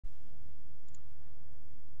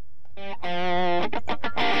Hello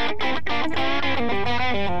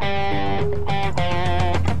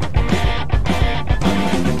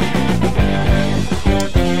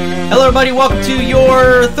everybody, welcome to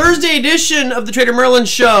your Thursday edition of the TraderMerlin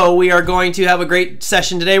show. We are going to have a great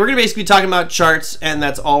session today. We're going to basically be talking about charts, and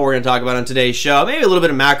that's all we're going to talk about on today's show. Maybe a little bit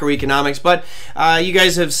of macroeconomics, but you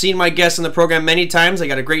guys have seen my guest on the program many times. I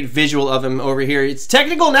got a great visual of him over here. It's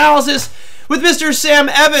technical analysis with Mr. Sam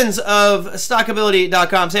Evans of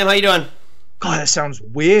stockability.com. Sam, how you doing? God, that sounds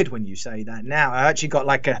weird when you say that now. I actually got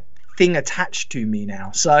like a thing attached to me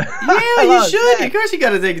now, so yeah, you should. Yeah. Of course, you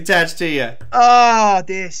got a thing attached to you. Oh,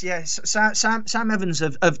 this, yes. Sam Evans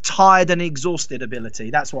of tired and exhausted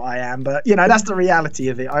ability. That's what I am. But you know, that's the reality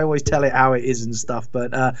of it. I always tell it how it is and stuff.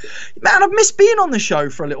 But man, I've missed being on the show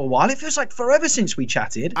for a little while. It feels like forever since we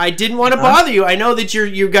chatted. I didn't want to bother you. I know that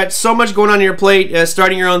you've got so much going on your plate.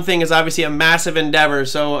 Starting your own thing is obviously a massive endeavor.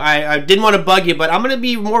 So I didn't want to bug you, but I'm going to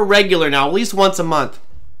be more regular now, at least once a month.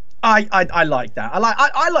 I like that. I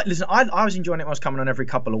like. Listen, I was enjoying it when I was coming on every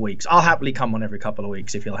couple of weeks. I'll happily come on every couple of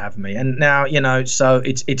weeks if you'll have me. And now, you know, so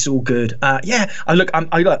it's all good. Yeah. I look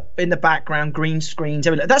in the background, green screens.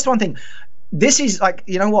 That's one thing. This is like,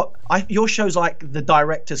 you know what? Your show's like the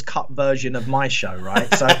director's cut version of my show,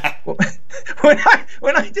 right? So when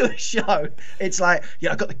I do a show, it's like,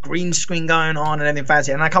 yeah, I've got the green screen going on and everything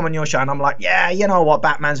fancy, and I come on your show and I'm like, yeah, you know what?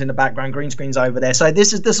 Batman's in the background, green screen's over there. So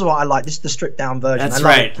this is what I like. This is the stripped down version. That's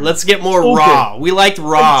right. Let's get more raw. Good. We liked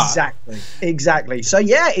raw. Exactly. So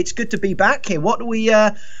yeah, it's good to be back here. What do we?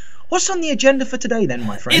 What's on the agenda for today then,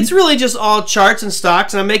 my friend? It's really just all charts and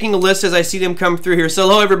stocks, and I'm making a list as I see them come through here. So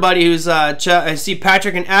hello, everybody who's, I see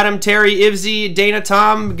Patrick and Adam, Terry, Ivzy, Dana,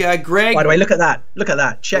 Tom, Greg. By the way, look at that. Look at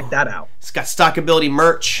that. Check that out. It's got Stockability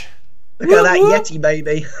merch. Look at that Yeti,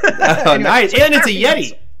 baby. Oh, nice. And it's a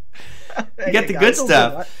Yeti. You got the good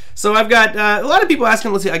stuff. Right? So I've got a lot of people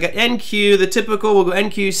asking, let's see, I got NQ, the typical, we'll go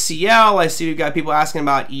NQCL. I see we've got people asking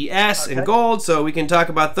about ES and gold, so we can talk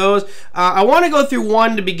about those. I want to go through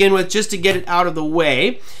one to begin with just to get it out of the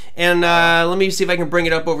way. And let me see if I can bring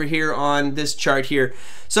it up over here on this chart here.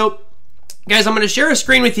 So guys, I'm going to share a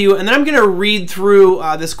screen with you, and then I'm going to read through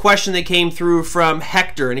this question that came through from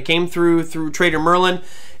Hector, and it came through TraderMerlin.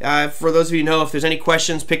 For those of you who know, if there's any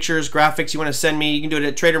questions, pictures, graphics you want to send me, you can do it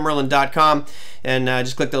at TraderMerlin.com and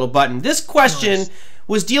just click the little button. This question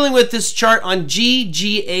was dealing with this chart on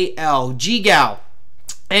GGAL.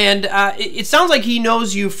 And it sounds like he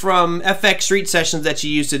knows you from FX Street sessions that you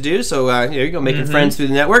used to do. So here you go, making friends through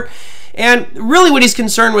the network. And really what he's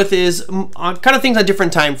concerned with is kind of things on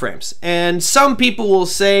different time frames. And some people will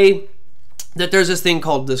say that there's this thing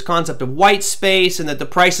called this concept of white space, and that the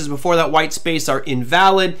prices before that white space are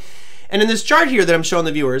invalid. And in this chart here that I'm showing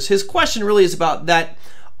the viewers, his question really is about that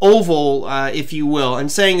oval, if you will,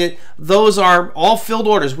 and saying that those are all filled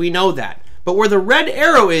orders. We know that. But where the red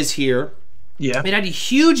arrow is here, it had a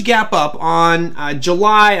huge gap up on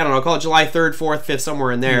July, I don't know, I'll call it July 3rd, 4th, 5th,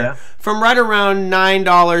 somewhere in there, from right around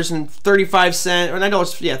 $9.35, or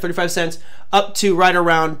 $9, yeah, 35 cents, up to right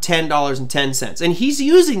around $10.10. And he's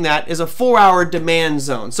using that as a 4-hour demand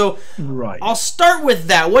zone. So I'll start with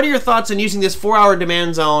that. What are your thoughts on using this 4-hour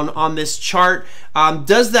demand zone on this chart?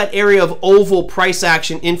 Does that area of oval price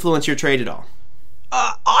action influence your trade at all?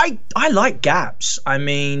 I like gaps. I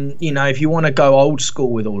mean, you know, if you want to go old school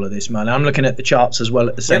with all of this, man, I'm looking at the charts as well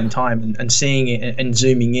at the same time and seeing it and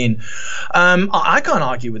zooming in. I can't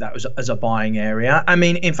argue with that as a buying area. I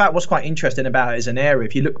mean, in fact, what's quite interesting about it as an area,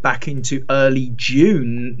 if you look back into early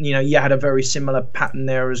June, you know, you had a very similar pattern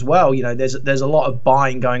there as well. You know, there's a lot of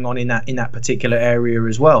buying going on in that particular area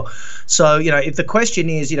as well. So, you know, if the question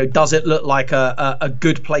is, you know, does it look like a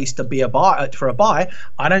good place to be a buy for a buy?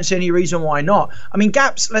 I don't see any reason why not. I mean,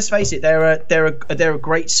 gaps, let's face it, they're a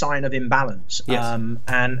great sign of imbalance. Yes.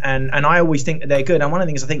 And I always think that they're good. And one of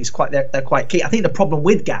the things I think is they're quite key. I think the problem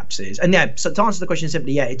with gaps is, and yeah, so to answer the question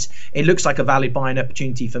simply, yeah, it looks like a valid buying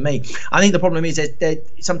opportunity for me. I think the problem is that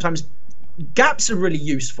sometimes gaps are really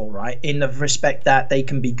useful, right, in the respect that they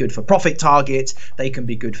can be good for profit targets, they can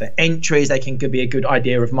be good for entries, they can be a good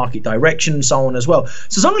idea of market direction and so on as well.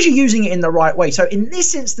 So as long as you're using it in the right way. So in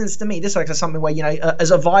this instance, to me, this looks like something where, you know, as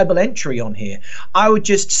a viable entry on here, I would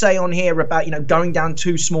just say on here about, you know, going down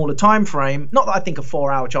too small a time frame. Not that I think a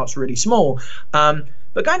 4-hour chart's really small,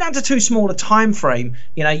 but going down to too small a time frame,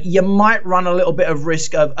 you know, you might run a little bit of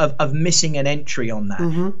risk of missing an entry on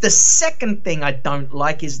that. The second thing I don't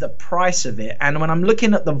like is the price of it. And when I'm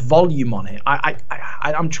looking at the volume on it,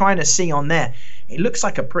 I'm trying to see on there, it looks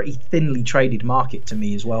like a pretty thinly traded market to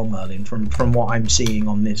me as well, Merlin, from what I'm seeing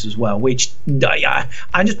on this as well, which I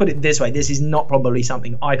just put it this way, this is not probably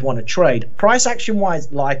something I'd want to trade. Price action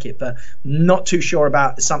wise, like it, but not too sure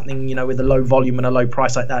about something, you know, with a low volume and a low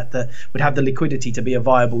price like that would have the liquidity to be a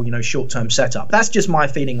viable, you know, short-term setup. That's just my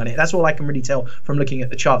feeling on it. That's all I can really tell from looking at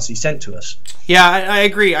the charts he sent to us. Yeah, I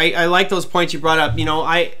agree. I like those points you brought up. You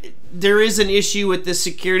know, there is an issue with this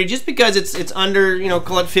security just because it's under, you know,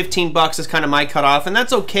 call it $15 is kind of my cutoff, and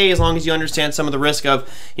that's okay as long as you understand some of the risk of,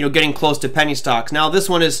 you know, getting close to penny stocks. Now this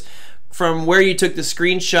one is, from where you took the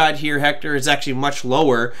screenshot here, Hector, is actually much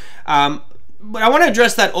lower. But I want to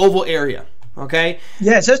address that oval area. Okay.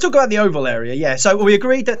 Yeah, so let's talk about the oval area. Yeah, so we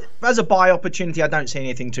agreed that as a buy opportunity, I don't see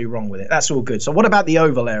anything too wrong with it. That's all good. So what about the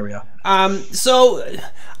oval area? So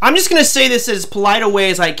I'm just going to say this as polite a way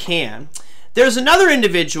as I can. There's another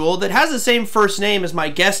individual that has the same first name as my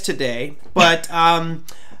guest today, but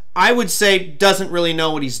I would say doesn't really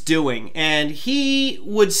know what he's doing. And he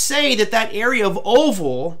would say that that area of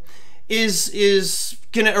oval is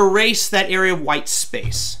going to erase that area of white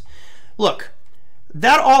space. Look,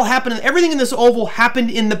 that all happened, everything in this oval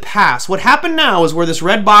happened in the past. What happened now is where this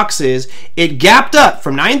red box is, it gapped up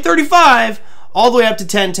from 935 all the way up to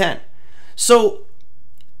 1010. So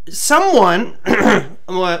someone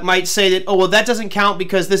might say that, oh, well, that doesn't count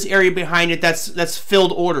because this area behind it, that's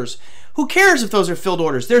filled orders. Who cares if those are filled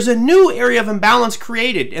orders? There's a new area of imbalance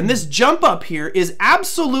created, and this jump up here is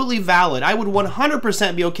absolutely valid. I would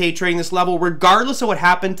 100% be okay trading this level regardless of what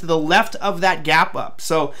happened to the left of that gap up.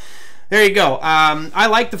 So there you go. I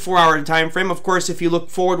like the 4-hour time frame. Of course, if you look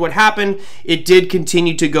forward what happened, it did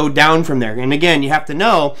continue to go down from there. And again, you have to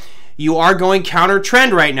know you are going counter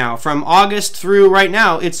trend right now. From August through right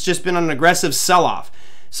now, it's just been an aggressive sell-off.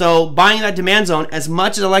 So buying that demand zone, as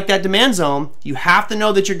much as I like that demand zone, you have to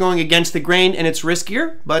know that you're going against the grain and it's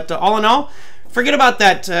riskier. But all in all, forget about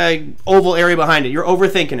that oval area behind it. You're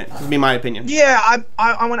overthinking it, would be my opinion. Yeah,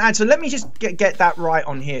 I want to add. So let me just get that right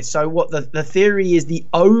on here. So what the theory is, the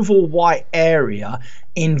oval white area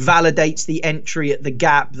invalidates the entry at the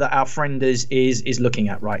gap that our friend is looking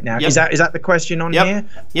at right now. Yep. Is that the question on here?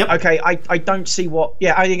 Yep. Okay, I don't see what.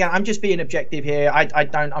 Yeah, again, I'm just being objective here.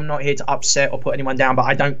 I'm not here to upset or put anyone down, but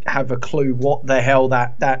I don't have a clue what the hell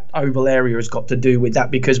that oval area has got to do with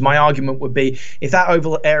that, because my argument would be, if that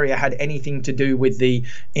oval area had anything to do with the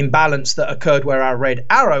imbalance that occurred where our red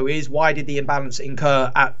arrow is, why did the imbalance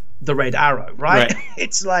incur at the red arrow, right?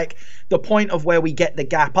 It's like the point of where we get the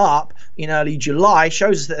gap up in early July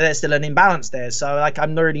shows us that there's still an imbalance there. So like,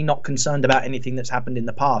 I'm really not concerned about anything that's happened in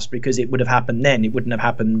the past, because it would have happened then. It wouldn't have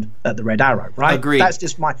happened at the red arrow, right? Agreed. That's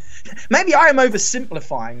just my, maybe I am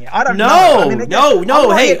oversimplifying it. I don't know. No, I mean, again,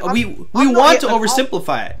 no. Hey, we want to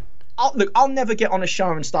oversimplify it. Look, I'll never get on a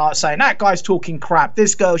show and start saying that guy's talking crap.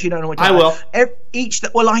 This girl, she don't know what to do. I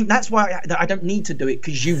will. That's why I don't need to do it,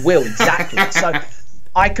 because you will, exactly. So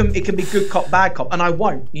it can be good cop, bad cop, and I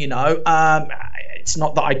won't, you know. It's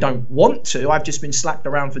not that I don't want to. I've just been slapped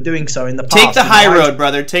around for doing so in the past. Take the high road,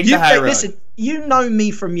 brother. Take the high road. Listen, you know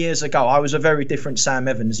me from years ago. I was a very different Sam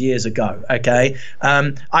Evans years ago, okay?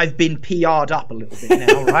 I've been PR'd up a little bit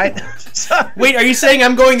now, right? Wait, are you saying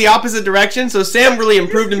I'm going the opposite direction? So Sam really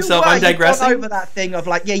improved himself. I'm digressing. You've gone over that thing of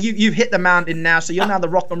like, yeah, you've hit the mountain now, so you're now the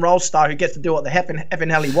rock and roll star who gets to do what the heaven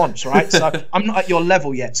hell he wants, right? So I'm not at your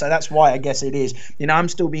level yet, so that's why I guess it is. You know, I'm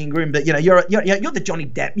still being groomed, but you know, you're the Johnny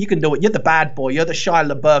Depp. You can do it. You're the bad boy. You're the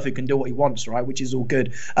Shia LaBeouf who can do what he wants, right? Which is all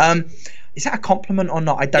good. Is that a compliment or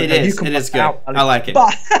not? I don't know. It is good. I like it.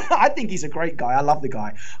 But I think he's a great guy. I love the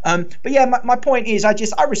guy. But yeah, my point is,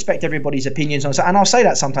 I respect everybody's opinions on, and I'll say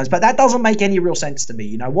that sometimes, but that doesn't make any real sense to me.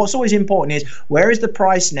 You know, what's always important is, where is the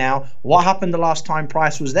price now? What happened the last time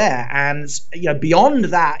price was there? And you know, beyond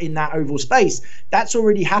that, in that oval space, that's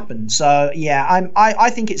already happened. So yeah, I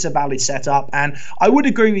think it's a valid setup, and I would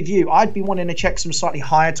agree with you. I'd be wanting to check some slightly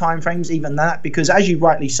higher time frames, even that, because as you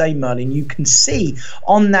rightly say, Merlin, you can see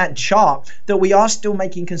on that chart that we are still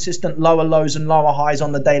making consistent lower lows and lower highs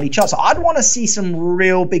on the daily chart. So I'd want to see some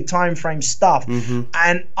real big time frame stuff.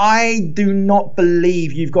 And I do not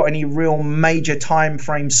believe you've got any real major time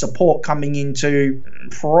frame support coming into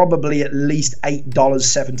probably at least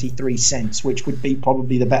 $8.73, which would be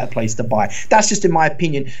probably the better place to buy. That's just in my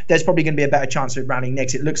opinion. There's probably going to be a better chance of it rounding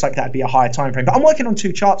next. It looks like that'd be a higher time frame, but I'm working on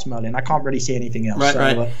 2 charts, Merlin. I can't really see anything else.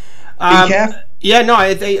 Right. Be careful. Yeah, no,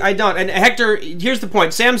 I don't. And Hector, here's the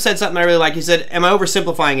point. Sam said something I really like. He said, am I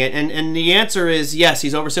oversimplifying it? And the answer is yes,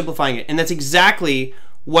 he's oversimplifying it. And that's exactly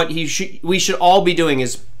what we should all be doing,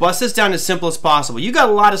 is bust this down as simple as possible. You got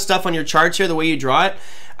a lot of stuff on your charts here, the way you draw it.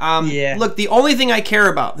 Yeah. Look, the only thing I care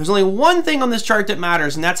about, there's only one thing on this chart that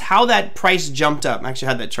matters, and that's how that price jumped up. I actually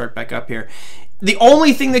had that chart back up here. the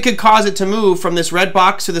only thing that could cause it to move from this red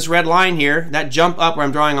box to this red line here, that jump up where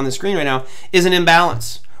I'm drawing on the screen right now, is an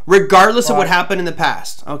imbalance, regardless of what happened in the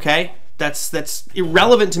past. Okay, that's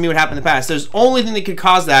irrelevant to me what happened in the past. There's only thing that could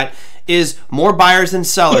cause that is more buyers than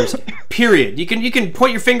sellers. Period. You can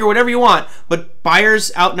point your finger whatever you want, but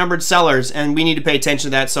buyers outnumbered sellers, and we need to pay attention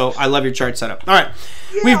to that. So I love your chart setup. All right.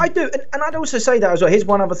 Yeah, I do, and I'd also say that as well. Here's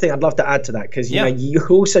one other thing I'd love to add to that, because you know, you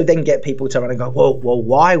also then get people to and go, well,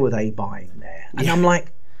 why were they buying there? And I'm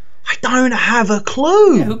like, I don't have a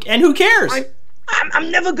clue. Yeah, who cares?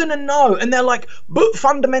 I'm never gonna know. And they're like, but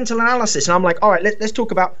fundamental analysis, and I'm like, all right, let's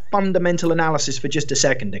talk about fundamental analysis for just a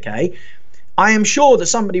second, okay? I am sure that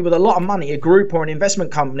somebody with a lot of money, a group or an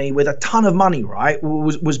investment company with a ton of money, right,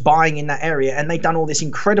 was buying in that area, and they've done all this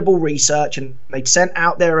incredible research, and they've sent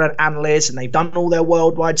out their analysts, and they've done all their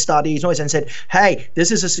worldwide studies and said, hey,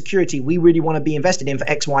 this is a security we really want to be invested in for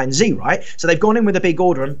X, Y, and Z, right? So they've gone in with a big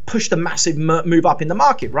order and pushed a massive move up in the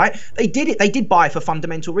market, right? They did it. They did buy for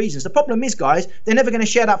fundamental reasons. The problem is, guys, they're never going to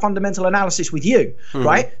share that fundamental analysis with you,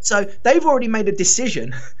 right? So they've already made a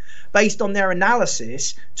decision based on their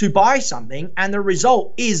analysis to buy something, and the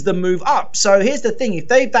result is the move up. So here's the thing, if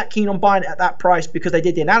they're that keen on buying it at that price because they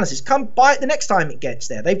did the analysis, come buy it the next time it gets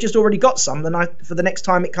there. They've just already got some for the next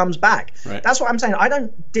time it comes back. Right. That's what I'm saying. I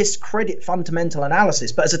don't discredit fundamental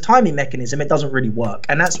analysis, but as a timing mechanism, it doesn't really work.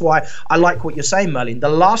 And that's why I like what you're saying, Merlin. The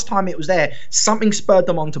last time it was there, something spurred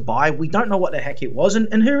them on to buy. We don't know what the heck it was,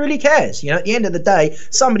 and who really cares? You know, at the end of the day,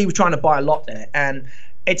 somebody was trying to buy a lot there, and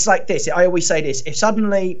it's like this. I always say this. If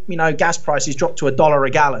suddenly, you know, gas prices drop to $1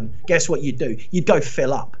 a gallon, guess what you'd do? You'd go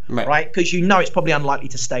fill up, right? Because you know it's probably unlikely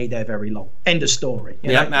to stay there very long. End of story.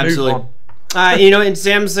 Yeah, absolutely. You know, and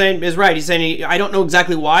Sam's saying is right. He's saying, I don't know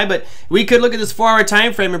exactly why, but we could look at this 4-hour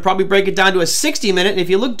time frame and probably break it down to a 60-minute. And if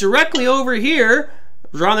you look directly over here,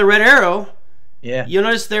 draw the red arrow, you'll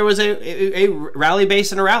notice there was a rally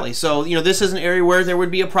base and a rally. So, you know, this is an area where there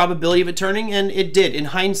would be a probability of it turning, and it did in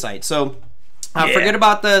hindsight. So forget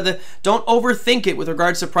about don't overthink it with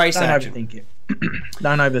regards to price action. Don't overthink it.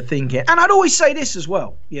 Don't overthink it. And I'd always say this as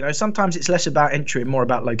well. You know, sometimes it's less about entry and more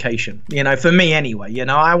about location. You know, for me anyway, you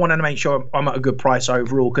know, I want to make sure I'm at a good price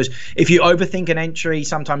overall, because if you overthink an entry,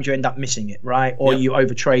 sometimes you end up missing it, right? Or you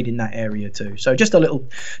overtrade in that area too. So just a little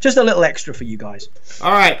extra for you guys.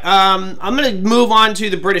 All right. I'm going to move on to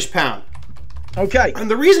the British pound. Okay. And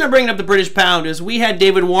the reason I'm bringing up the British pound is we had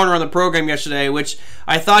David Warner on the program yesterday, which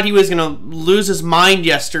I thought he was going to lose his mind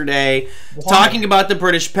yesterday. Why? Talking about the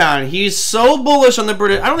British pound. He's so bullish on the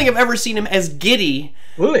British. I don't think I've ever seen him as giddy.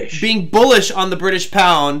 Being bullish on the British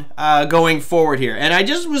pound going forward here. And I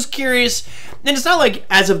just was curious, and it's not like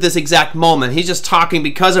as of this exact moment. He's just talking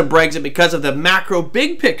because of Brexit, because of the macro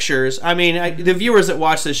big pictures. I mean, the viewers that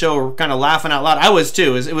watched the show were kind of laughing out loud. I was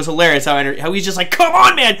too. It was hilarious how he's just like, come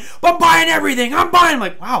on, man, I'm buying everything. I'm buying. I'm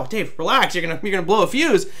like, wow, Dave, relax. You're gonna blow a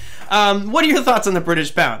fuse. What are your thoughts on the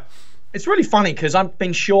British pound? It's really funny because I've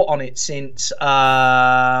been short on it since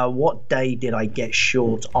what day did I get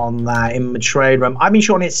short on that in my trade room? I've been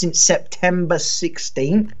short on it since September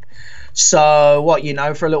 16th. So what, you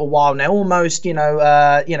know, for a little while now, almost, 10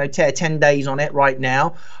 days on it right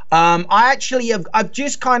now. I've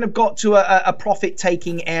just kind of got to a profit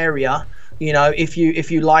taking area. You know, if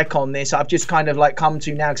you like on this, I've just kind of like come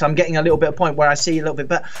to now because I'm getting a little bit of point where I see a little bit.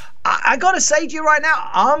 But I got to say to you right now,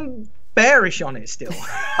 I'm bearish on it still.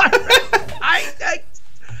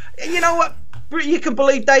 You know what? You can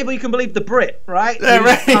believe Dave, or you can believe the Brit, right?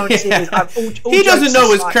 Right. He doesn't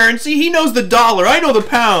know his currency. He knows the dollar. I know the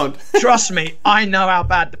pound. Trust me, I know how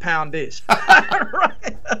bad the pound is. Right.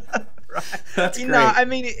 That's great. I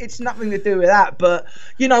mean, it's nothing to do with that, but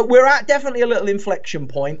you know, we're at definitely a little inflection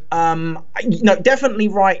point. Definitely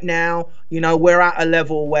right now, you know, we're at a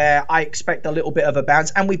level where I expect a little bit of a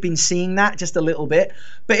bounce, and we've been seeing that just a little bit.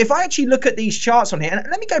 But if I actually look at these charts on here, and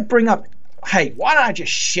let me go bring up, hey, why don't I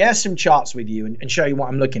just share some charts with you and show you what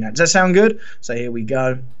I'm looking at? Does that sound good? So here we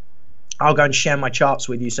go. I'll go and share my charts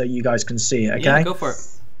with you so you guys can see it. Okay. Yeah, go for it.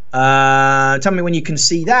 Tell me when you can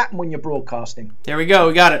see that and when you're broadcasting. There we go.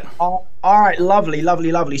 We got it. All right. Lovely,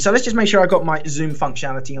 lovely, lovely. So let's just make sure I got my Zoom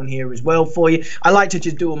functionality on here as well for you. I like to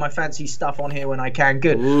just do all my fancy stuff on here when I can.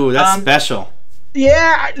 Good. Ooh, that's special.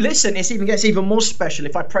 Yeah, listen, it gets even more special.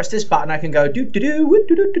 If I press this button, I can go do and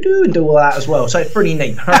do all that as well. So it's pretty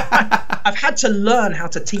neat. I've had to learn how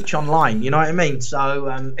to teach online, you know what I mean? So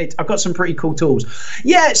I've got some pretty cool tools.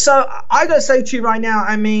 Yeah, so I got to say to you right now,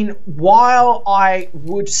 I mean, while I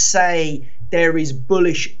would say there is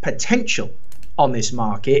bullish potential on this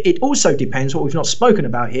market. It also depends, what we've not spoken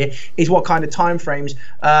about here, is what kind of time frames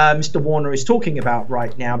Mr. Warner is talking about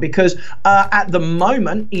right now. Because at the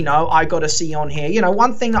moment, you know, I got to see on here, you know,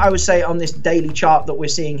 one thing that I would say on this daily chart that we're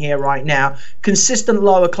seeing here right now, consistent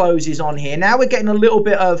lower closes on here. Now we're getting a little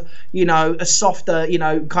bit of, you know, a softer, you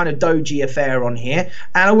know, kind of doji affair on here.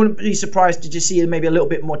 And I wouldn't be surprised to just see maybe a little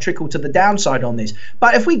bit more trickle to the downside on this.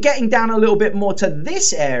 But if we're getting down a little bit more to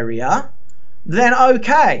this area, then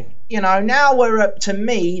okay. You know, now we're up, to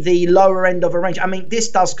me, the lower end of a range. I mean, this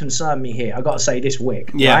does concern me here. I've got to say, this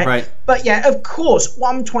wick. Yeah, right. But yeah, of course,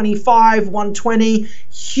 125, 120,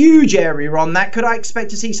 huge area on that. Could I expect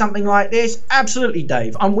to see something like this? Absolutely,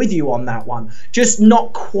 Dave. I'm with you on that one. Just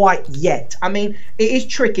not quite yet. I mean, it is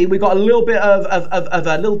tricky. We've got a little bit of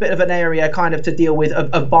a little bit of an area kind of to deal with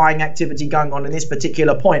of buying activity going on in this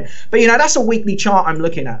particular point. But, you know, that's a weekly chart I'm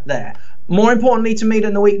looking at there. More importantly to me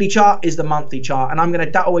than the weekly chart is the monthly chart, and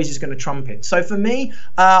that always is going to trump it. So for me,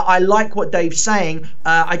 I like what Dave's saying.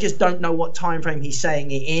 I just don't know what time frame he's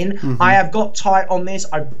saying it in. I have got tight on this.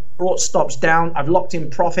 I've brought stops down. I've locked in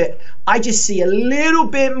profit. I just see a little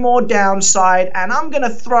bit more downside, and I'm going to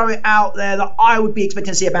throw it out there that I would be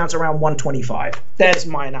expecting to see a bounce around 125. There's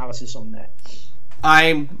my analysis on there.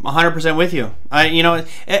 I'm 100% with you. You know,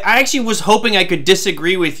 I actually was hoping I could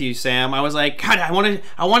disagree with you, Sam. I was like, God, I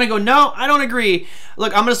want to go, no, I don't agree.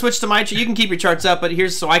 Look, I'm going to switch to my chart. You can keep your charts up, but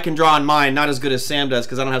here's so I can draw on mine. Not as good as Sam does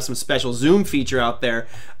because I don't have some special zoom feature out there.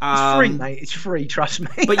 It's free, mate. It's free, trust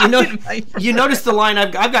me. But you notice the line.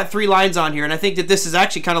 I've got 3 lines on here, and I think that this is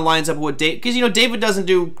actually kind of lines up with what Dave, because, you know, David doesn't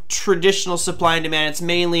do traditional supply and demand. It's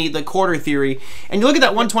mainly the quarter theory. And you look at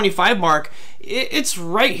that 125 mark, it's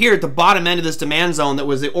right here at the bottom end of this demand zone that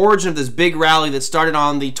was the origin of this big rally that started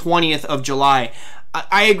on the 20th of July.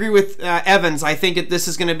 I agree with Evans. I think that this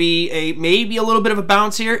is going to be maybe a little bit of a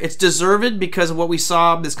bounce here. It's deserved because of what we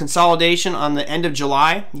saw, this consolidation on the end of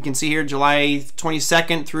July. You can see here July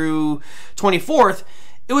 22nd through 24th.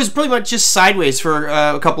 It was pretty much just sideways for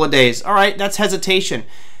a couple of days. All right, that's hesitation.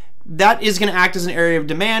 That is going to act as an area of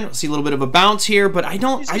demand. We'll see a little bit of a bounce here, but I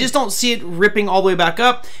just don't see it ripping all the way back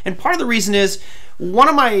up. And part of the reason is one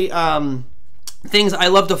of my things I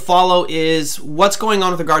love to follow is what's going on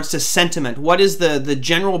with regards to sentiment. What is the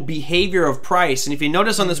general behavior of price? And if you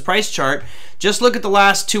notice on this price chart, just look at the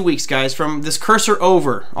last 2 weeks, guys, from this cursor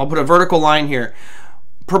over. I'll put a vertical line here.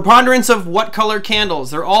 Preponderance of what color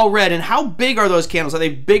candles? They're all red. And how big are those candles? Are they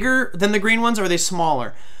bigger than the green ones or are they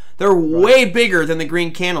smaller? They're way bigger than the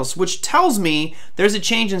green candles, which tells me there's a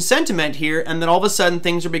change in sentiment here, and then all of a sudden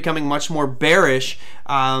things are becoming much more bearish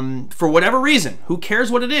for whatever reason. Who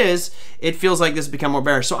cares what it is? It feels like this has become more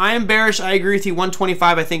bearish. So I am bearish. I agree with you.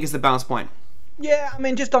 125, I think, is the bounce point. Yeah, I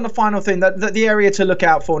mean, just on the final thing, the area to look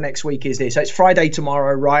out for next week is this. So it's Friday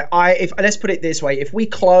tomorrow, right? Let's put it this way. If we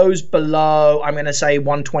close below, I'm going to say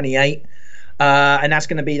 128, and that's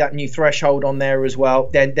going to be that new threshold on there as well,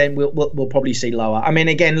 then we'll probably see lower. I mean,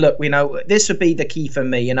 again, look, you know, this would be the key for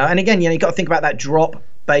me, you know. And again, you know, you got to think about that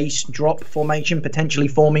base drop formation potentially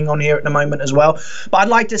forming on here at the moment as well. But I'd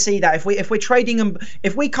like to see that if we're trading them,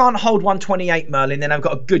 if we can't hold 128, Merlin, then I've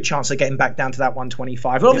got a good chance of getting back down to that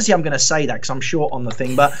 125. Well, obviously, I'm going to say that because I'm short on the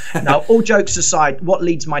thing. But no, all jokes aside, what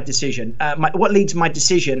leads my decision?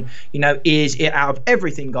 You know, is it out of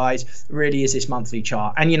everything, guys? Really, is this monthly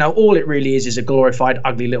chart? And you know, all it really is a glorified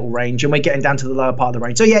ugly little range, and we're getting down to the lower part of the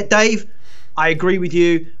range. So yeah, Dave, I agree with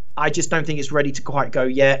you. I just don't think it's ready to quite go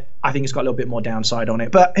yet. I think it's got a little bit more downside on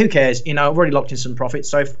it, but who cares? You know, I've already locked in some profits,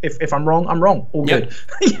 so if I'm wrong, I'm wrong. All good.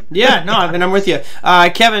 Yeah, no, I mean, I'm with you.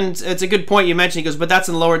 Kevin, it's a good point you mentioned. He goes, but that's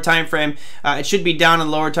in the lower time frame. It should be down in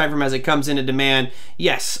the lower time frame as it comes into demand.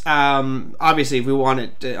 Yes, obviously, if we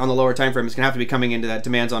want it on the lower time frame, it's going to have to be coming into that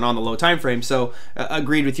demand zone on the low time frame. So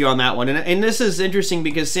agreed with you on that one. And this is interesting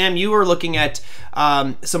because, Sam, you were looking at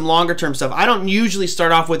some longer term stuff. I don't usually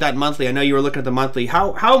start off with that monthly. I know you were looking at the monthly.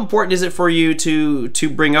 How important is it for you to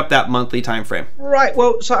bring up that monthly time frame? Right.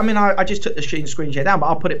 Well, so I mean, I just took the screen share down, but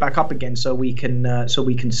I'll put it back up again so we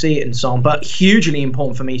can see it and so on. But hugely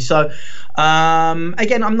important for me. So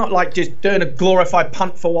again, I'm not like just doing a glorified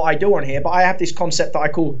punt for what I do on here, but I have this concept that I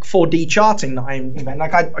call 4D charting that I invent.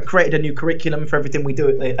 Like I created a new curriculum for everything we do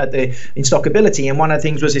in Stockability, and one of the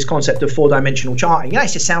things was this concept of 4-dimensional charting. Yeah, it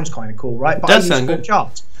just sounds kind of cool, right? But Does sound good.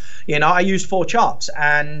 Charts. You know, I used 4 charts,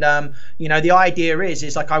 and you know, the idea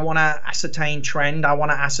is like I want to ascertain trend, I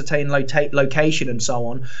want to ascertain location, and so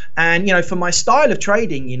on. And you know, for my style of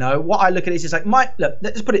trading, you know, what I look at is like look.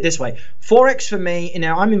 Let's put it this way: Forex for me, you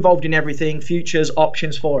know, I'm involved in everything: futures,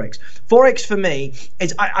 options, Forex. Forex for me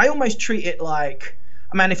is I almost treat it like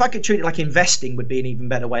I mean, if I could treat it like investing would be an even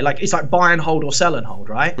better way. Like it's like buy and hold or sell and hold,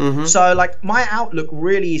 right? So like my outlook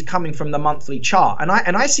really is coming from the monthly chart, and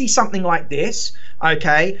I see something like this,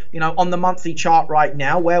 okay, you know, on the monthly chart right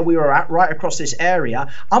now where we were at right across this area.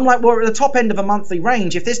 I'm like, well, at the top end of a monthly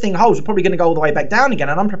range, if this thing holds, we're probably going to go all the way back down again,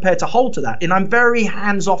 and I'm prepared to hold to that, and I'm very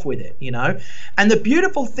hands off with it, you know. And the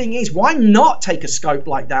beautiful thing is, why not take a scope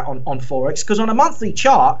like that on Forex? Because on a monthly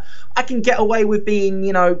chart, I can get away with being,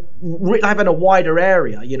 you know, having a wider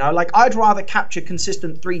area, you know. Like I'd rather capture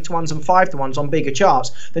consistent 3-to-1s and 5-to-1s on bigger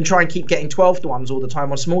charts than try and keep getting 12-to-1s all the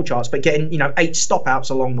time on small charts, but getting, you know, 8 stop outs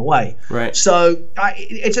along the way. Right. So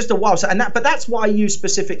it's just a while. So, but that's why I use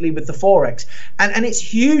specifically with the Forex, and it's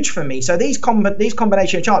huge for me. So these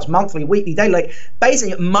combination of charts, monthly, weekly, daily, like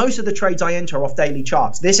basically most of the trades I enter are off daily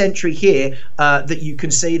charts. This entry here that you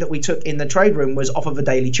can see that we took in the trade room was off of a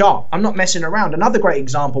daily chart. I'm not messing around. Another great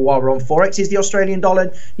example while we're on Forex is the Australian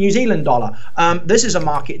dollar, New Zealand dollar. This is a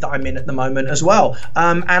market that I'm in at the moment as well,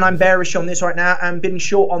 and I'm bearish on this right now and been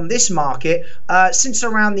short on this market since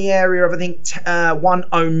around the area of, I think,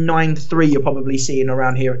 1093. You're probably seeing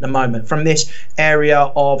around here at the moment from this area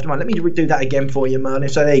of, let me do that again for you, Merlin.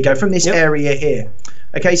 So there you go, from this area here.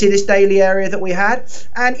 Okay, see this daily area that we had?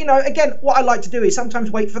 And, you know, again, what I like to do is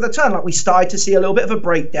sometimes wait for the turn. Like we started to see a little bit of a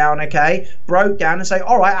breakdown, okay? Broke down and say,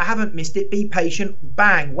 all right, I haven't missed it. Be patient.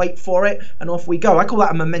 Bang, wait for it. And off we go. I call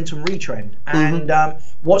that a momentum retrend. And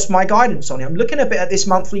what's my guidance on it? I'm looking a bit at this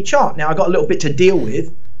monthly chart. Now, I've got a little bit to deal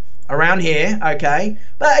with around here, okay?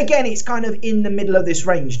 But again, it's kind of in the middle of this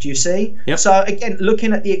range, do you see? Yep. So, again,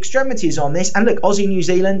 looking at the extremities on this, and look, Aussie, New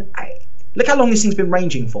Zealand, look how long this thing's been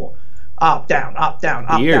ranging for. Up, down, up, down,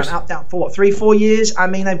 up, down, up, down, for what, 3-4 years? I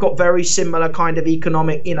mean, they've got very similar kind of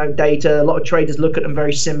economic, you know, data. A lot of traders look at them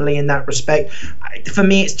very similarly in that respect. For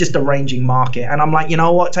me, it's just a ranging market. And I'm like, you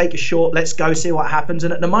know what, take a short, let's go see what happens.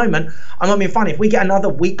 And at the moment, I'm not being funny. If we get another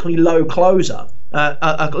weekly low closer,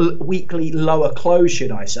 a weekly lower close,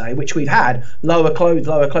 should I say, which we've had, lower close,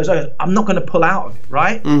 I'm not going to pull out of it,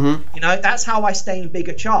 right? You know, that's how I stay in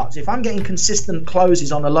bigger charts. If I'm getting consistent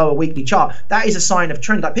closes on a lower weekly chart, that is a sign of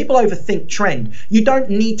trend. Like people overthink trend. You don't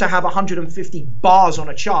need to have 150 bars on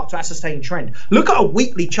a chart to ascertain trend. Look at a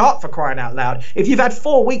weekly chart, for crying out loud. If you've had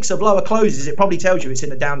 4 weeks of lower closes, it probably tells you it's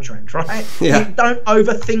in a downtrend, right? Yeah. You don't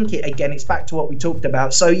overthink it. Again, it's back to what we talked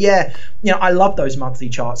about. So yeah, you know, I love those monthly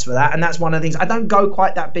charts for that, and that's one of the things. I don't go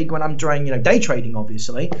quite that big when I'm doing, you know, day trading,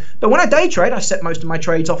 obviously, but when I day trade, I set most of my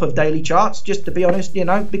trades off of daily charts, just to be honest, you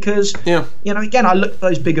know, because you know, again, I look for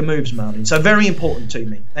those bigger moves, Merlin. So very important to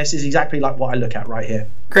me. This is exactly like what I look at right here.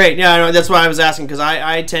 Great. Yeah, I know, that's why I was asking, because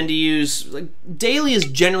I tend to use, like, daily is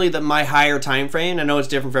generally my higher time frame. I know it's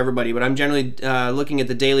different for everybody, but I'm generally looking at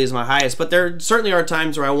the daily as my highest. But there certainly are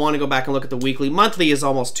times where I want to go back and look at the weekly. Monthly is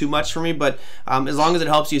almost too much for me, but as long as it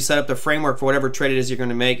helps you set up the framework for whatever trade it is you're going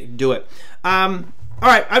to make, do it. All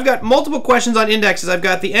right, I've got multiple questions on indexes. I've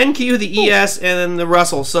got the NQ, the ES, and then the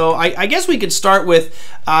Russell. So I guess we could start with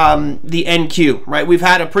the NQ, right? We've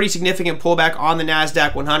had a pretty significant pullback on the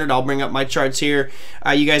NASDAQ 100. I'll bring up my charts here.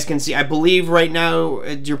 You guys can see, I believe right now,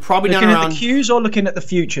 you're probably down around... Looking at the Qs or looking at the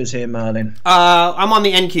futures here, Merlin? I'm on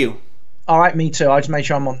the NQ. All right, me too. I just make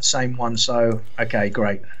sure I'm on the same one. So, okay,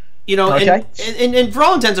 great. You know, and for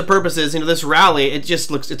all intents and purposes, you know, this rally, it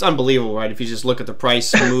just looks, it's unbelievable, right? If you just look at the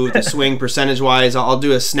price move, the swing percentage-wise, I'll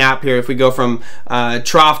do a snap here. If we go from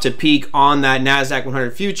trough to peak on that NASDAQ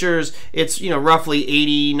 100 futures, it's, you know, roughly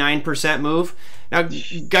 89% move. Now,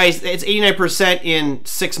 guys, it's 89% in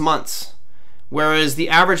 6 months, whereas the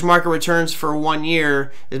average market returns for 1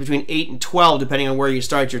 year is between 8 and 12, depending on where you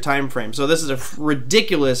start your time frame. So this is a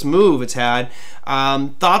ridiculous move it's had.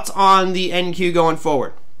 Thoughts on the NQ going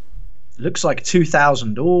forward? Looks like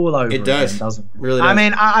 2000 all over. It does. Again, doesn't it? Really does. I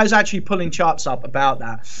mean, I was actually pulling charts up about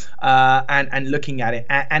that and looking at it,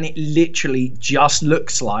 and it literally just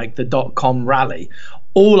looks like the .com rally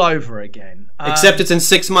all over again. Except it's in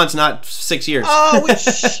 6 months, not 6 years. Oh,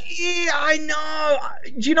 yeah, I know.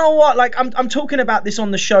 Do you know what? Like, I'm talking about this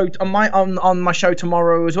on the show, on my show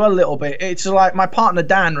tomorrow as well a little bit. It's like my partner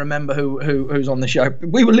Dan, remember, who's on the show.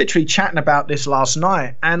 We were literally chatting about this last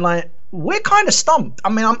night, and like, we're kind of stumped. I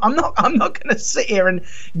mean, I'm not going to sit here and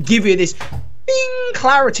give you this bing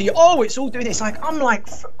clarity. Oh, it's all doing this. Like, I'm like,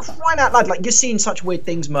 crying out loud. Like, you're seeing such weird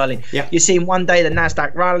things, Merlin. Yeah. You're seeing one day the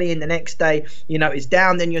NASDAQ rallying, the next day, you know, it's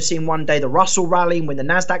down. Then you're seeing one day the Russell rallying when the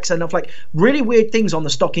NASDAQ's enough. Like, really weird things on the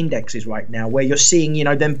stock indexes right now, where you're seeing, you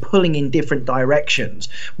know, them pulling in different directions.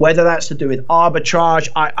 Whether that's to do with arbitrage,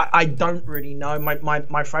 I don't really know.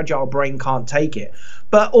 My fragile brain can't take it.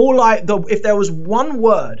 But if there was one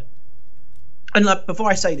word, and like, before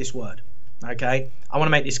I say this word, okay, I want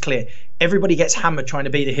to make this clear. Everybody gets hammered trying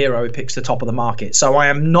to be the hero who picks the top of the market. So I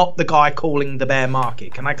am not the guy calling the bear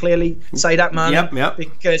market. Can I clearly say that, Merlin? Yep.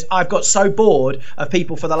 Because I've got so bored of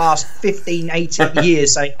people for the last 15, 18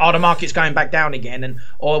 years saying, oh, the market's going back down again,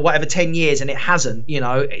 or whatever, 10 years, and it hasn't,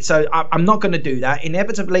 So I'm not going to do that.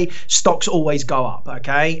 Inevitably, stocks always go up,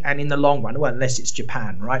 okay? And in the long run, well, unless it's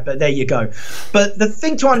Japan, right? But there you go. But the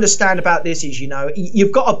thing to understand about this is,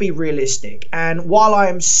 you've got to be realistic. And while I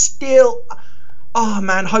am still... Oh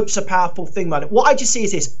man, hope's a powerful thing, man. What I just see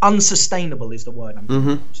is this: unsustainable is the word I'm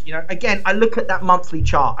using. Again, I look at that monthly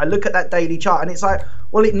chart, I look at that daily chart, and it's like,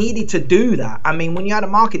 well, it needed to do that. I mean, when you had a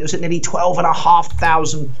market that was at nearly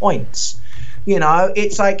 12,500 points,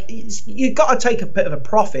 it's like you've got to take a bit of a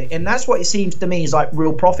profit, and that's what it seems to me is like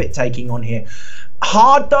real profit taking on here.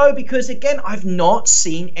 Hard though, because again, I've not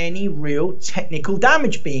seen any real technical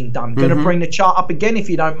damage being done. Going to bring the chart up again if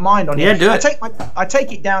you don't mind on here. Yeah, do it. I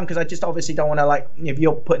take it down because I just obviously don't want to, like, if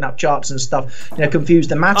you're putting up charts and stuff, confuse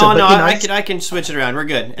the matter. Oh, but, no, I can switch it around. We're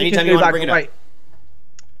good. Anytime you want to bring it up.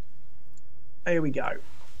 Here we go.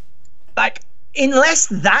 Like, unless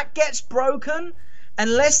that gets broken,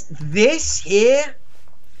 unless this here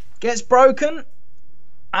gets broken,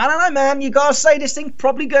 I don't know, man. You gotta say this thing's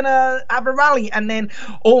probably gonna have a rally, and then,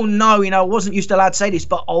 oh no, I wasn't used to allowed to say this,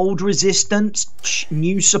 but old resistance,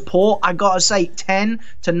 new support. I gotta say, 10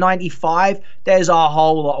 to 95. There's a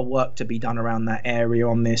whole lot of work to be done around that area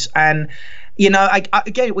on this, and.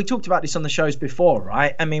 Again, we talked about this on the shows before,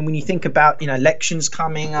 right? I mean, when you think about, elections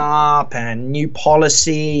coming up and new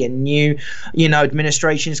policy and new,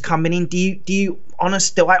 administrations coming in, do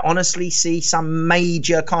I honestly see some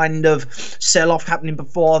major kind of sell-off happening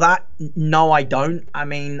before that? No, I don't. I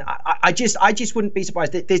mean, I just wouldn't be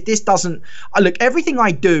surprised. This doesn't look. Everything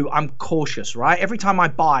I do, I'm cautious, right? Every time I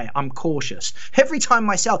buy, I'm cautious. Every time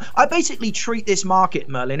I sell, I basically treat this market,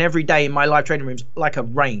 Merlin, every day in my live trading rooms like a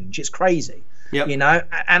range. It's crazy. Yep.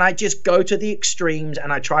 And I just go to the extremes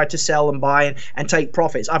and I try to sell and buy and take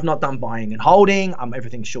profits. I've not done buying and holding.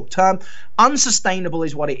 Everything's short term. Unsustainable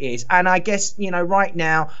is what it is. And I guess, right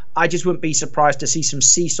now, I just wouldn't be surprised to see some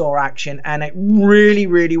seesaw action. And it really,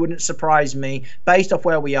 really wouldn't surprise me, based off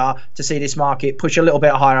where we are, to see this market push a little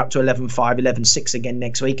bit higher up to 11.5, 11.6 again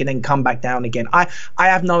next week and then come back down again. I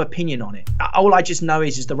have no opinion on it. All I just know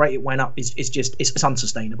is the rate it went up is just, it's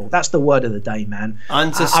unsustainable. That's the word of the day, man.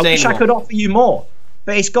 Unsustainable. I wish I could offer you more.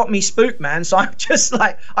 But it's got me spooked, man. So I'm just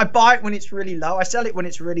like, I buy it when it's really low, I sell it when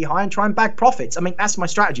it's really high, and try and bag profits. I mean, that's my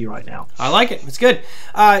strategy right now. I like it. It's good.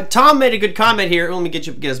 Tom made a good comment here. Let me get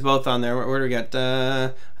us both on there. Where do we got?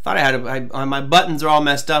 I thought I had my buttons are all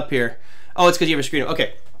messed up here. Oh, it's because you have a screen.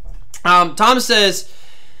 Okay. Tom says,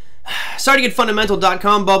 sorry to get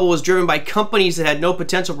fundamental.com bubble was driven by companies that had no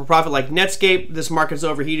potential for profit like Netscape. This market's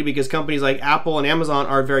overheated because companies like Apple and Amazon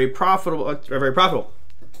are very profitable.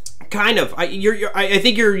 Kind of. I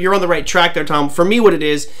think you're on the right track there, Tom. For me, what it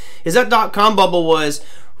is that .com bubble was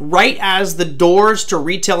right as the doors to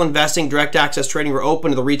retail investing, direct access trading were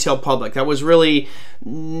open to the retail public. That was really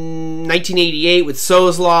 1988 with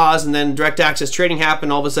So's laws, and then direct access trading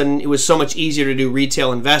happened. All of a sudden, it was so much easier to do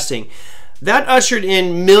retail investing. That ushered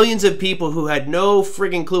in millions of people who had no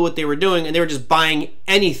friggin' clue what they were doing, and they were just buying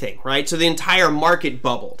anything, right? So the entire market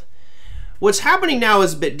bubbled. What's happening now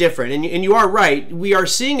is a bit different, and you are right. We are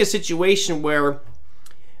seeing a situation where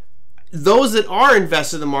those that are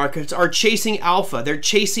invested in the markets are chasing alpha. They're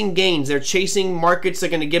chasing gains. They're chasing markets that are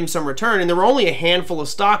going to give them some return, and there were only a handful of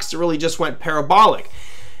stocks that really just went parabolic.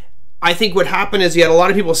 I think what happened is you had a lot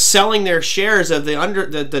of people selling their shares of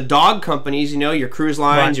the dog companies, your cruise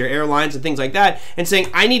lines, your airlines, and things like that, and saying,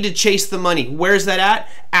 I need to chase the money. Where's that at?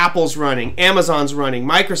 Apple's running, Amazon's running,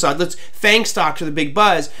 Microsoft. FANG stocks are the big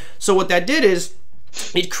buzz. So what that did is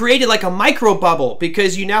it created like a micro bubble,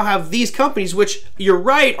 because you now have these companies, which you're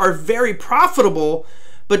right, are very profitable,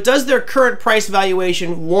 but does their current price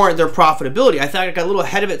valuation warrant their profitability? I thought it got a little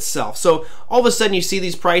ahead of itself. So all of a sudden you see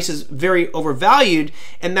these prices very overvalued,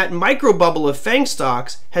 and that micro bubble of FANG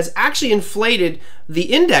stocks has actually inflated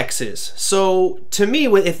the indexes. So to me,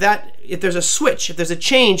 if there's a switch, if there's a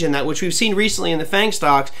change in that, which we've seen recently in the FANG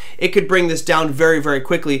stocks, it could bring this down very, very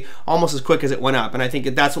quickly, almost as quick as it went up. And I think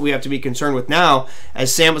that's what we have to be concerned with now.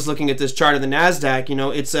 As Sam was looking at this chart of the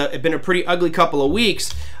NASDAQ, it's been a pretty ugly couple of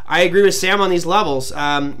weeks. I agree with Sam on these levels.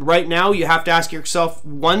 Right now, you have to ask yourself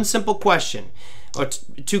one simple question, or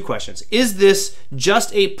two questions. Is this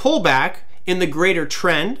just a pullback in the greater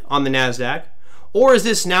trend on the NASDAQ, Or is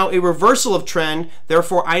this now a reversal of trend?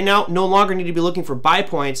 Therefore, I now no longer need to be looking for buy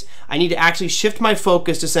points. I need to actually shift my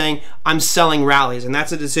focus to saying I'm selling rallies. And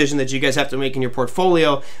that's a decision that you guys have to make in your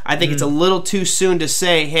portfolio. I think it's a little too soon to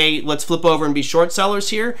say, hey, let's flip over and be short sellers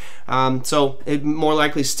here. So it more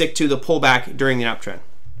likely stick to the pullback during the uptrend.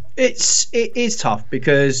 It is tough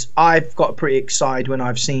because I've got pretty excited when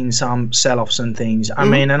I've seen some sell-offs and things. I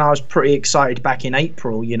mean, and I was pretty excited back in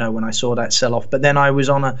April, you know, when I saw that sell-off. But then I was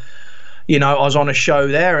on a show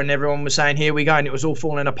there and everyone was saying, here we go. And it was all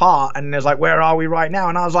falling apart. And there's like, where are we right now?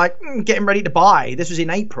 And I was like, getting ready to buy. This was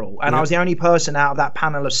in April. And I was the only person out of that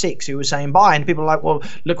panel of 6 who was saying buy. And people are like, well,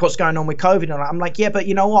 look what's going on with COVID. And I'm like, yeah, but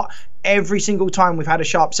you know what? Every single time we've had a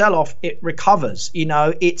sharp sell-off, it recovers. You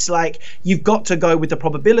know, it's like you've got to go with the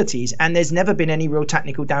probabilities, and there's never been any real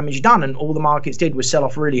technical damage done. And all the markets did was sell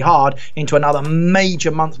off really hard into another major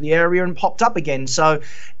monthly area and popped up again. So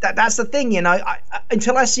that's the thing, you know.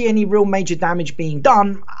 Until I see any real major damage being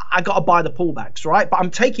done, I got to buy the pullbacks, right? But I'm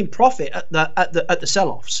taking profit at the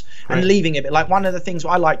sell-offs and leaving a bit. Like one of the things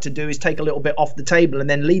I like to do is take a little bit off the table and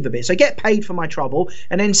then leave a bit. So get paid for my trouble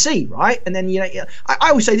and then see, right? And then, you know, I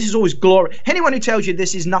always say this is always glory. Anyone who tells you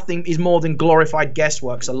this is nothing is more than glorified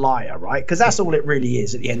guesswork's a liar, right? Because that's all it really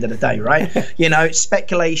is at the end of the day, right? You know, it's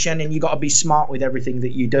speculation, and you got to be smart with everything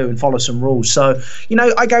that you do and follow some rules. So, you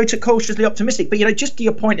know, I go to cautiously optimistic. But, you know, just to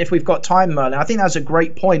your point, if we've got time, Merlin, I think that's a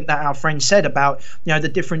great point that our friend said about, you know, the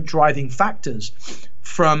different driving factors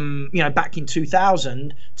from, you know, back in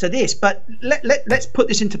 2000 to this. But let's put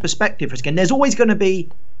this into perspective again. There's always going to be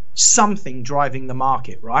something driving the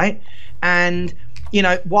market, right? And you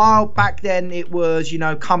know, while back then it was, you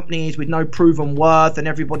know, companies with no proven worth and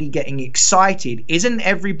everybody getting excited, isn't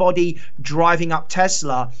everybody driving up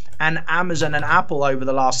Tesla and Amazon and Apple over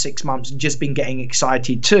the last 6 months just been getting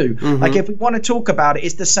excited too? Like, if we want to talk about it,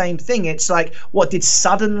 it's the same thing. It's like, what, did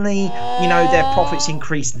suddenly, you know, their profits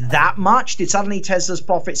increase that much? Did suddenly Tesla's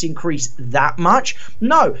profits increase that much?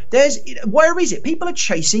 No, where is it? People are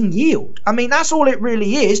chasing yield. I mean, that's all it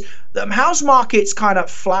really is. The house market's kind of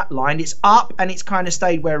flatlined. It's up and it's kind of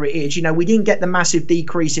stayed where it is. You know, we didn't get the massive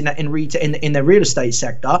decrease in the real estate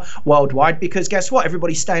sector worldwide because guess what?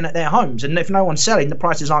 Everybody's staying at their homes, and if no one's selling, the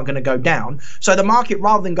prices aren't going to go down. So the market,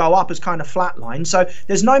 rather than go up, has kind of flatlined. So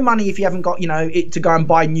there's no money if you haven't got, you know, to go and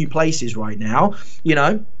buy new places right now, you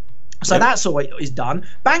know. So that's all it is done.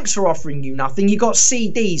 Banks are offering you nothing. You got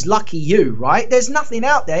CDs, lucky you, right? There's nothing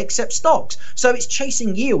out there except stocks. So it's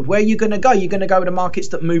chasing yield. Where are you going to go? You're going to go to the markets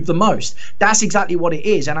that move the most. That's exactly what it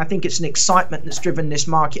is. And I think it's an excitement that's driven this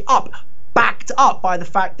market up, backed up by the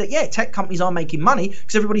fact that, yeah, tech companies are making money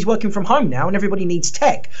because everybody's working from home now and everybody needs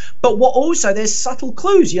tech. But what also, there's subtle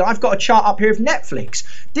clues. You know, I've got a chart up here of Netflix.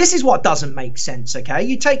 This is what doesn't make sense, okay?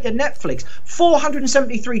 You take the Netflix,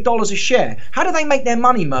 $473 a share. How do they make their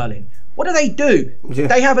money, Merlin? What do? Yeah.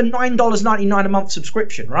 They have a $9.99 a month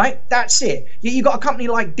subscription, right? That's it. You got a company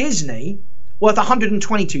like Disney worth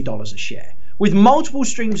 $122 a share, with multiple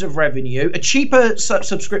streams of revenue, a cheaper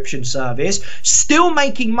subscription service, still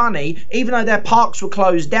making money, even though their parks were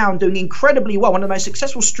closed down, doing incredibly well. One of the most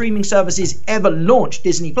successful streaming services ever launched,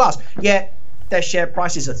 Disney Plus. Yet their share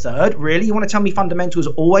price is a third. Really? You want to tell me fundamentals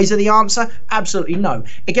always are the answer? Absolutely no.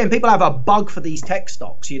 Again, people have a bug for these tech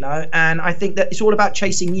stocks, you know, and I think that it's all about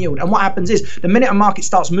chasing yield. And what happens is the minute a market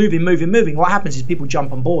starts moving, what happens is people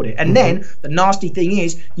jump on board it. And then the nasty thing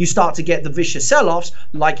is you start to get the vicious sell-offs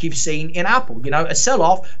like you've seen in Apple. You know, a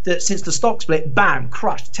sell-off that since the stock split, bam,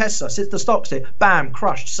 crushed. Tesla, since the stock split, bam,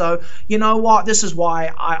 crushed. So, you know what? This is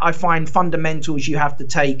why I find fundamentals you have to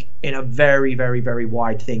take in a very, very, very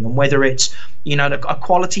wide thing. And whether it's, you know, a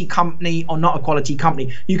quality company or not a quality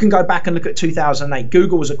company, you can go back and look at 2008.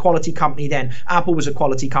 Google was a quality company then. Apple was a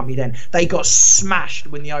quality company then. They got smashed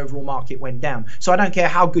when the overall market went down. So I don't care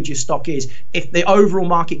how good your stock is. If the overall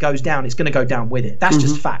market goes down, it's going to go down with it. That's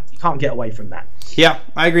just fact. You can't get away from that. Yeah,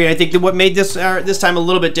 I agree. I think that what made this time a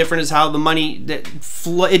little bit different is how the money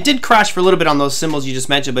it did crash for a little bit on those symbols you just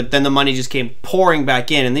mentioned, but then the money just came pouring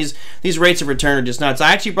back in, and these rates of return are just nuts.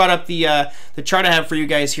 I actually brought up the chart I have for you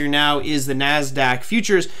guys here now is the NASDAQ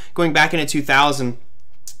futures going back into 2000.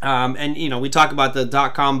 And you know, we talk about the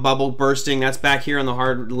dot-com bubble bursting. That's back here on the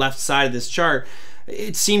hard left side of this chart.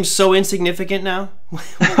 It seems so insignificant now.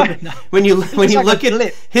 when you look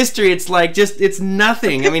at history, it's like it's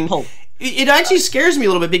nothing. I mean, it actually scares me a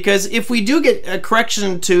little bit because if we do get a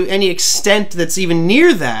correction to any extent that's even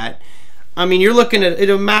near that, I mean, you're looking at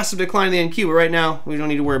a massive decline in the NQ. But right now, we don't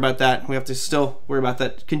need to worry about that. We have to still worry about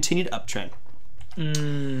that continued uptrend.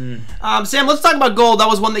 Sam, let's talk about gold. That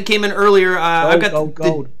was one that came in earlier. I've got gold.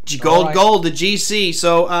 Gold, the GC.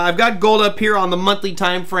 So I've got gold up here on the monthly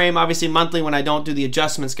time frame. Obviously, monthly, when I don't do the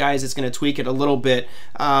adjustments, guys, it's going to tweak it a little bit.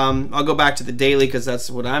 I'll go back to the daily because that's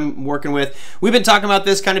what I'm working with. We've been talking about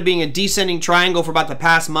this kind of being a descending triangle for about the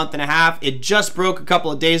past month and a half. It just broke a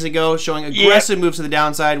couple of days ago, showing aggressive moves to the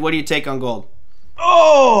downside. What do you take on gold?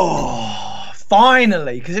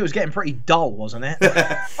 Finally, because it was getting pretty dull, wasn't it?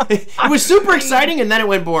 It was super exciting, and then it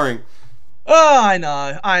went boring. Oh, I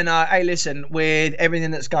know. Hey, listen, with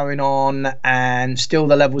everything that's going on and still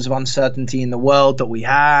the levels of uncertainty in the world that we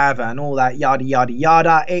have and all that yada, yada,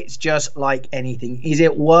 yada, it's just like anything. Is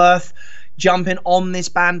it worth jumping on this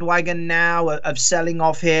bandwagon now of selling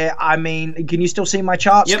off here? I mean, can you still see my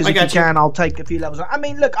charts? Yep, Because if you can, I'll take a few levels. I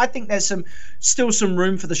mean, look, I think there's still some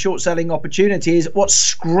room for the short selling opportunities. What's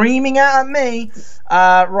screaming out at me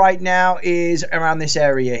right now is around this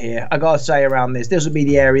area here. I gotta say, around this would be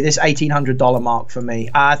the area, this $1,800 mark for me.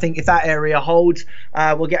 I think if that area holds,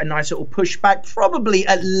 we'll get a nice little pushback, probably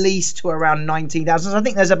at least to around 19,000. So I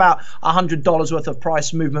think there's about $100 worth of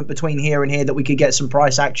price movement between here and here that we could get some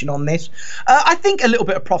price action on this. I think a little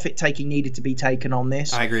bit of profit taking needed to be taken on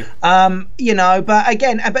this. I agree. You know, but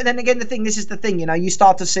then again, this is the thing, you know, you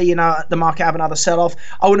start to see, you know, the market have another sell-off.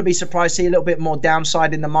 I wouldn't be surprised to see a little bit more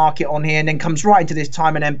downside in the market on here, and then comes right into this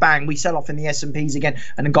time, and then bang, we sell off in the S&Ps again,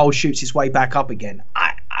 and then gold shoots its way back up again.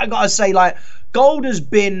 I gotta say, like, gold has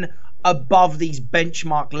been above these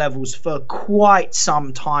benchmark levels for quite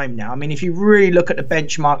some time now. I mean, if you really look at the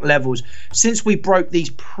benchmark levels, since we broke these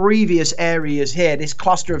previous areas here, this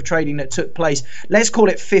cluster of trading that took place, let's call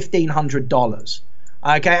it $1,500.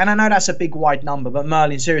 Okay, and I know that's a big wide number, but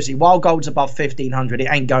Merlin, seriously, while gold's above 1,500, it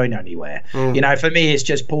ain't going anywhere. You know, for me, it's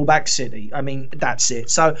just pullback city. I mean, that's it.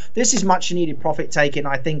 So this is much needed profit taking,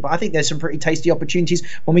 I think, but I think there's some pretty tasty opportunities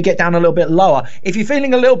when we get down a little bit lower. If you're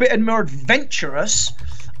feeling a little bit more adventurous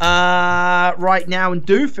right now and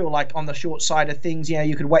do feel like on the short side of things, you know,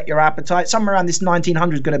 you could whet your appetite, somewhere around this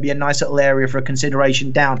 1900 is going to be a nice little area for a consideration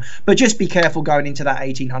down, but just be careful going into that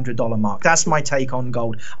 $1,800 mark. That's my take on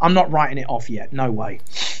gold. I'm not writing it off yet, no way.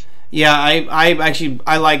 Yeah, I actually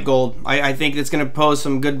like gold. I think it's going to pose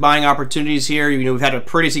some good buying opportunities here. You know, we've had a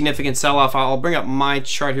pretty significant sell-off. I'll bring up my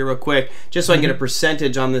chart here real quick just so I can get a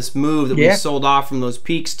percentage on this move that we sold off from those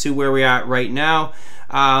peaks to where we're at right now.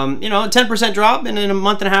 You know, a 10% drop in a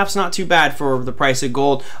month and a half is not too bad for the price of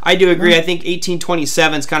gold. I do agree. I think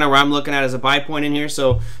 1827 is kind of where I'm looking at as a buy point in here.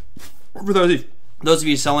 So for those of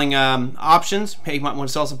you selling options, hey, you might want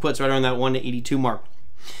to sell some puts right around that 182 mark.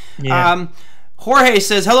 Yeah. Jorge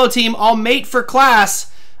says, hello team, I'll mate for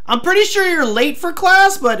class. I'm pretty sure you're late for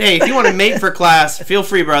class, but hey, if you want to mate for class, feel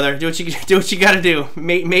free, brother. Do what you got to do.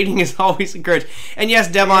 Mating is always encouraged. And yes,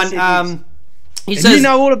 Devon, he says, you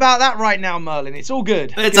know all about that right now, Merlin. It's all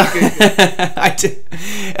good. It's good. I do.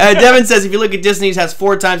 Devin says, if you look at Disney's has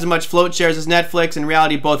 4 times as much float shares as Netflix. In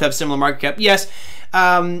reality, both have similar market cap. Yes,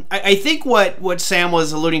 I think what Sam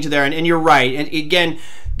was alluding to there, and you're right. And again,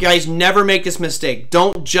 guys, never make this mistake.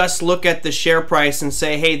 Don't just look at the share price and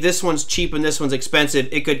say, hey, this one's cheap and this one's expensive.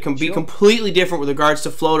 It could be completely different with regards to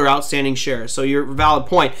float or outstanding shares. So your valid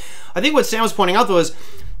point. I think what Sam was pointing out, though, is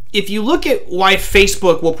if you look at why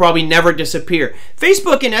Facebook will probably never disappear,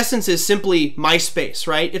 Facebook in essence is simply MySpace,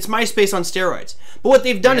 right? It's MySpace on steroids. But what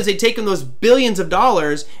they've done is they've taken those billions of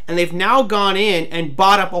dollars and they've now gone in and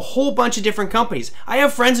bought up a whole bunch of different companies. I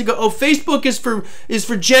have friends who go, oh, Facebook is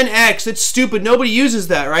for Gen X. It's stupid. Nobody uses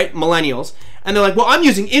that, right? Millennials. And they're like, well, I'm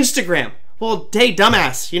using Instagram. Well, hey,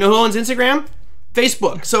 dumbass. You know who owns Instagram?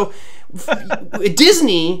 Facebook. So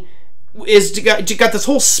Disney is got this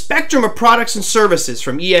whole spectrum of products and services,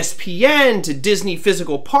 from ESPN to Disney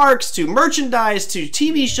physical parks to merchandise to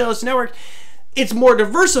TV shows to network. It's more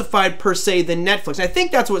diversified per se than Netflix. I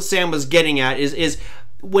think that's what Sam was getting at is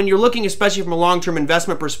when you're looking, especially from a long-term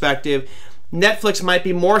investment perspective, Netflix might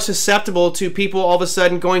be more susceptible to people all of a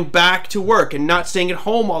sudden going back to work and not staying at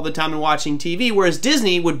home all the time and watching TV, whereas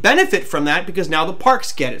Disney would benefit from that because now the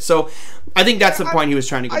parks get it. So I think that's the point he was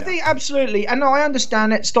trying to get at. I think absolutely. And no, I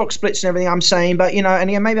understand it, stock splits and everything I'm saying, but, you know, and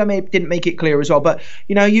maybe I didn't make it clear as well, but,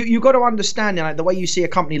 you know, you've got to understand, you know, the way you see a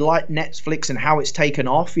company like Netflix and how it's taken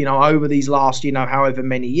off, you know, over these last, you know, however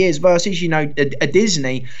many years versus, you know, a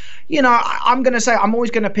Disney. You know, I'm going to say I'm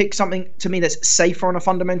always going to pick something to me that's safer on a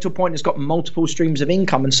fundamental point. It's got multiple multiple streams of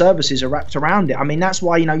income and services are wrapped around it. I mean, that's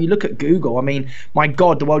why, you know, you look at Google. I mean, my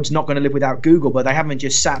God, the world's not going to live without Google, but they haven't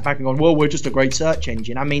just sat back and gone, well, we're just a great search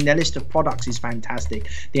engine. I mean, their list of products is fantastic.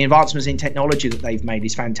 The advancements in technology that they've made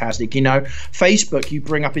is fantastic. You know, Facebook, you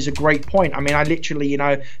bring up, is a great point. I mean, I literally, you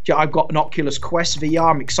know, I've got an Oculus Quest VR.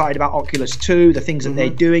 I'm excited about Oculus 2, the things that they're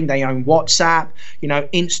doing. They own WhatsApp, you know,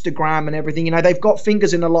 Instagram and everything. You know, they've got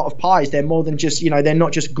fingers in a lot of pies. They're more than just, you know, they're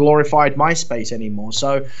not just glorified MySpace anymore.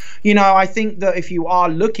 So, you know, I think that if you are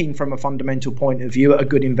looking from a fundamental point of view at a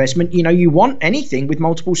good investment, you know, you want anything with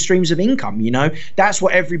multiple streams of income. You know, that's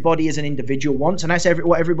what everybody as an individual wants, and that's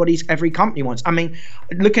what every company wants. I mean,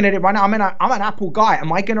 looking at it right now, I'm an Apple guy.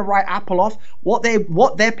 Am I going to write Apple off? What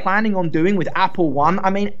they're planning on doing with Apple One, I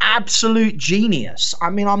mean, absolute genius. I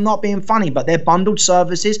mean, I'm not being funny, but they're bundled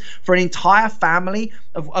services for an entire family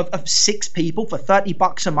of 6 people for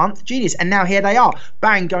 $30 a month. Genius. And now here they are,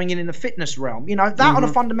 bang, going in the fitness realm. You know, that on a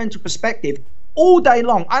fundamental perspective, all day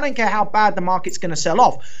long, I don't care how bad the market's going to sell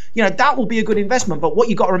off, you know, that will be a good investment. But what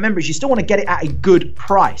you got to remember is you still want to get it at a good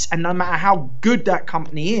price. And no matter how good that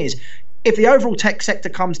company is, if the overall tech sector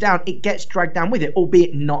comes down, it gets dragged down with it,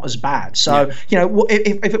 albeit not as bad. So, you know,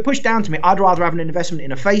 if it pushed down to me, I'd rather have an investment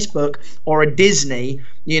in a Facebook or a Disney,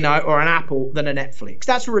 you know, or an Apple than a Netflix.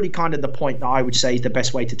 That's really kind of the point that I would say is the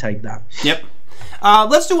best way to take that. Yep.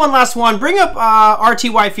 Let's do one last one. Bring up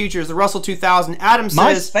RTY Futures, the Russell 2000. Adam says...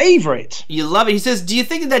 My favorite. You love it. He says, do you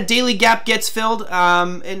think that daily gap gets filled?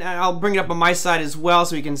 And I'll bring it up on my side as well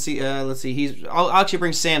so we can see. Let's see. I'll actually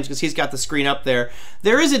bring Sam's because he's got the screen up there.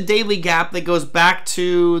 There is a daily gap that goes back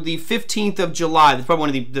to the 15th of July. That's probably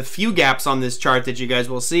one of the few gaps on this chart that you guys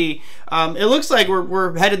will see. It looks like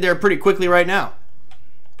we're headed there pretty quickly right now.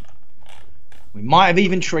 We might have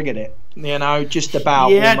even triggered it, you know, just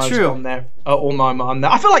about almost true. On there. On there.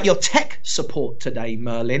 I feel like your tech support today,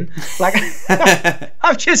 Merlin. Like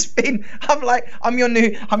I'm your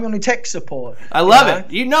new tech support. I love it.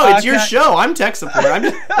 You know, it's your show. I'm tech support.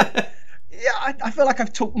 Yeah, I feel like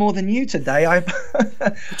I've talked more than you today.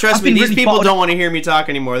 Trust me, these people don't want to hear me talk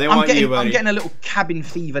anymore. They want you, buddy. I'm getting a little cabin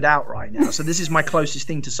fevered out right now. So this is my closest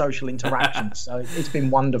thing to social interaction. So it's been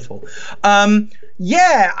wonderful.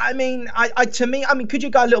 Yeah, I mean, to me, could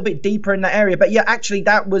you go a little bit deeper in that area? But yeah, actually,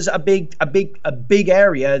 that was a big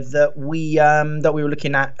area that we were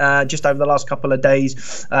looking at just over the last couple of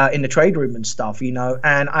days in the trade room and stuff, you know.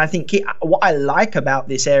 And I think what I like about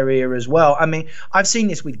this area as well, I mean, I've seen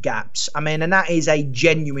this with gaps. I mean, and that is a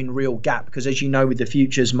genuine real gap because, as you know, with the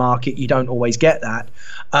futures market, you don't always get that.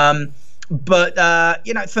 But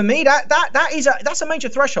you know, for me, that's a major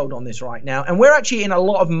threshold on this right now, and we're actually in a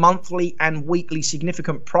lot of monthly and weekly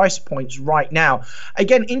significant price points right now.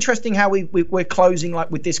 Again, interesting how we're closing like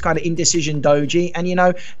with this kind of indecision doji, and you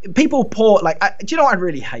know, people pour like, do you know what I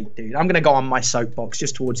really hate, dude? I'm gonna go on my soapbox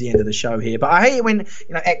just towards the end of the show here, but I hate it when,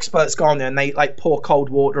 you know, experts go on there and they like pour cold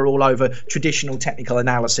water all over traditional technical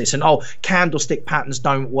analysis and candlestick patterns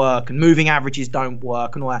don't work and moving averages don't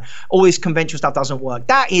work and all this conventional stuff doesn't work.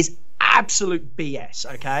 That is absolute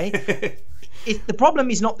BS, okay? The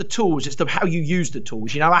problem is not the tools, it's how you use the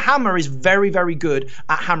tools. You know, a hammer is very, very good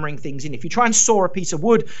at hammering things in. If you try and saw a piece of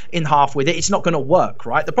wood in half with it, it's not going to work,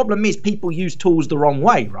 right? The problem is people use tools the wrong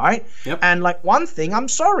way, right? Yep. And like one thing, I'm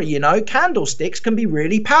sorry, you know, candlesticks can be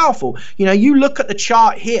really powerful. You know, you look at the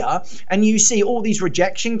chart here and you see all these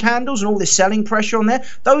rejection candles and all this selling pressure on there.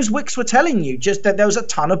 Those wicks were telling you just that there was a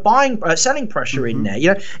ton of selling pressure in there.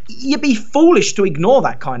 You know, you'd be foolish to ignore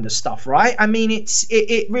that kind of stuff, right? I mean,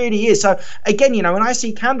 it really is. So again, you know, when I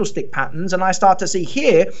see candlestick patterns and I start to see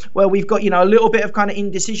here where we've got, you know, a little bit of kind of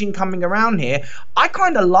indecision coming around here, I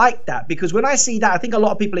kind of like that, because when I see that, I think a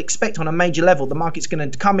lot of people expect on a major level the market's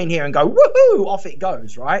going to come in here and go woohoo, off it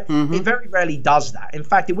goes, right? It very rarely does that. In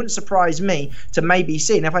fact, it wouldn't surprise me to maybe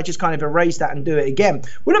see, and if I just kind of erase that and do it again,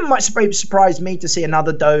 wouldn't much surprise me to see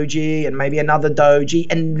another doji and maybe another doji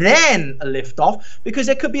and then a lift off, because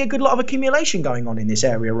there could be a good lot of accumulation going on in this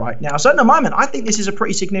area right now. So at the moment, I think this is a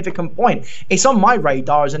pretty significant point. It's on my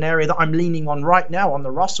radar as an area that I'm leaning on right now on the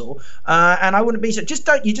Russell, and I wouldn't be so.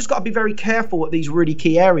 You just got to be very careful at these really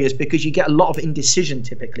key areas, because you get a lot of indecision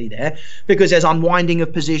typically there, because there's unwinding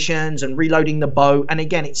of positions and reloading the boat. And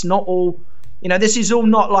again, it's not all, you know, this is all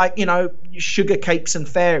not like, you know, sugar cakes and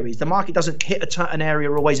fairies. The market doesn't hit an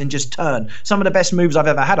area always and just turn. Some of the best moves I've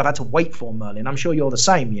ever had, I've had to wait for, Merlin. I'm sure you're the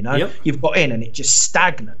same, you know. Yep. You've got in and it just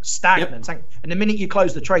stagnant. Yep. And the minute you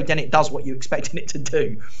close the trade, then it does what you expected it to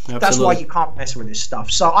do. Absolutely. That's why you can't mess with this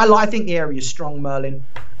stuff. So I think the area is strong, Merlin.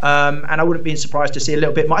 And I wouldn't be surprised to see a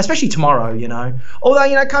little bit more, especially tomorrow, you know. Although,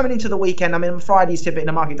 you know, coming into the weekend, I mean, Friday's typically,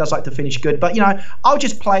 the market does like to finish good. But, you know, I'll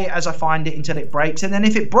just play it as I find it until it breaks. And then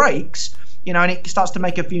if it breaks, you know, and it starts to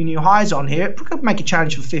make a few new highs on here, it could make a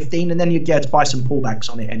challenge for 15, and then you'd get to buy some pullbacks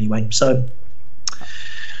on it anyway. So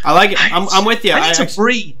I like it. I'm with you. I need to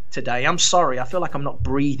breathe today. I'm sorry. I feel like I'm not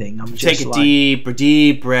breathing. I'm just take a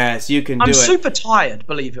deep breath. You can do it. I'm super tired,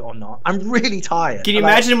 believe it or not. I'm really tired. Can you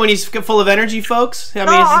imagine when he's full of energy, folks? When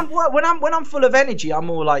I'm full of energy, I'm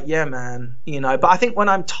all like, yeah, man, you know. But I think when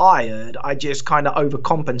I'm tired, I just kind of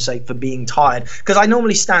overcompensate for being tired, because I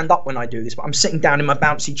normally stand up when I do this, but I'm sitting down in my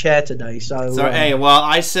bouncy chair today. So hey, well,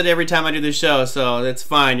 I sit every time I do the show, so that's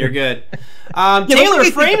fine. You're good. Taylor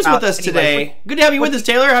Frames with us today. Good to have you with us,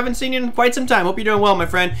 Taylor. I haven't seen you in quite some time. Hope you're doing well, my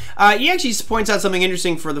friend. He actually points out something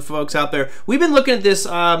interesting for the folks out there. We've been looking at this,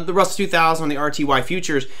 the Russell 2000 on the RTY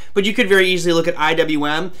futures, but you could very easily look at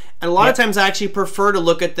IWM, and a lot of times I actually prefer to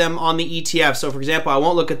look at them on the ETF. So, for example, I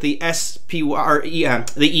won't look at the SPY or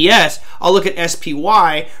the ES. I'll look at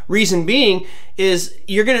SPY. Reason being is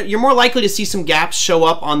you're more likely to see some gaps show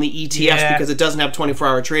up on the ETFs because it doesn't have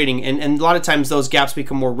 24-hour trading, and a lot of times those gaps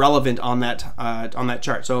become more relevant on that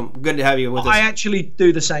chart. So good to have you with us. I actually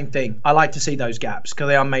do the same thing. I like to see those gaps because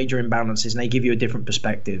they are major imbalances and they give you a different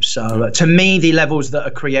perspective. So to me, the levels that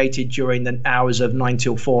are created during the hours of 9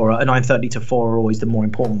 till 4 or 9:30 to 4 are always the more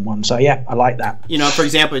important ones. So yeah, I like that. You know, for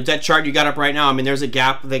example, that chart you got up right now, I mean, there's a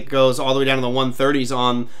gap that goes all the way down to the 130s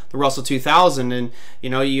on the Russell 2000, and you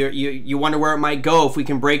know, you wonder where it might go if we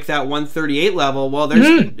can break that 138 level. Well,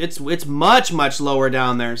 there's it's much lower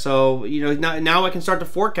down there. So you know, now I can start to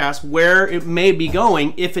forecast where it may be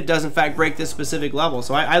going if it does in fact break this specific level.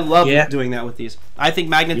 So I love doing that with these. I think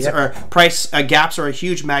magnets or price gaps are a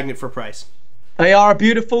huge magnet for price. They are a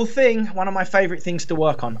beautiful thing. One of my favorite things to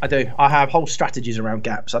work on. I do. I have whole strategies around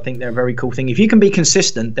gaps. I think they're a very cool thing. If you can be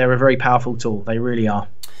consistent, they're a very powerful tool. They really are.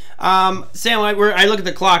 Sam, I look at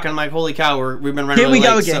the clock and I'm like, holy cow, we've been running. Here we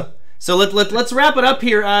go again. So let's wrap it up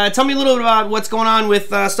here. Tell me a little bit about what's going on with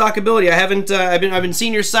Stockability. I haven't I've been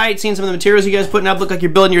seeing your site, seeing some of the materials you guys putting up. Look like you're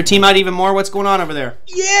building your team out even more. What's going on over there?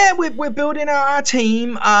 Yeah, we're building out our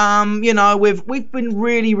team. You know, we've been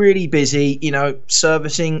really busy. You know,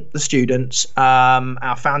 servicing the students,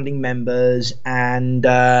 our founding members, and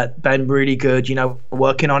been really good. You know,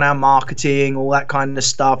 working on our marketing, all that kind of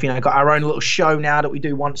stuff. You know, got our own little show now that we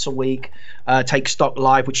do once a week. Take Stock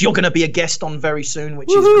Live, which you're going to be a guest on very soon, which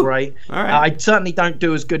is great. All right. I certainly don't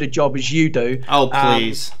do as good a job as you do. Oh,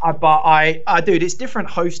 please. But I do. It's different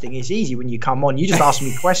hosting. It's easy when you come on. You just ask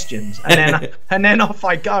me questions, and then off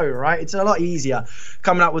I go. Right? It's a lot easier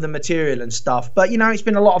coming up with the material and stuff. But you know, it's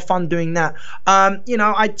been a lot of fun doing that. You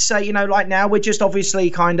know, I'd say, you know, like now we're just obviously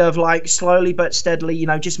kind of like slowly but steadily, you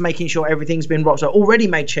know, just making sure everything's been rocked. So already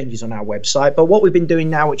made changes on our website, but what we've been doing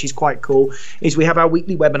now, which is quite cool, is we have our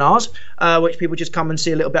weekly webinars, which people just come and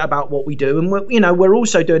see a little bit about what we do. And we're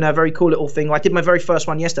also doing a very cool little thing. I did my very first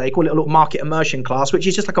one yesterday, call it a little market immersion class, which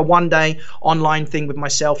is just like a one-day online thing with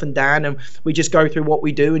myself and Dan, and we just go through what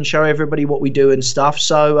we do and show everybody what we do and stuff.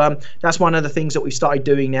 So that's one of the things that we've started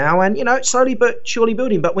doing now, and you know, slowly but surely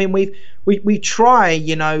building. But when we try,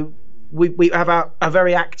 you know, we have a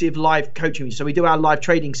very active live coaching. So we do our live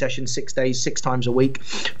trading sessions 6 days, 6 times a week.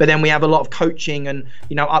 But then we have a lot of coaching and,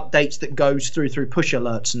 you know, updates that goes through push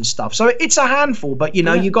alerts and stuff. So it's a handful, but you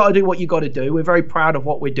know, you got to do what you got to do. We're very proud of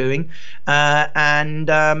what we're doing, and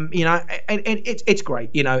you know, and it's great.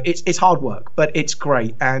 You know, it's hard work, but it's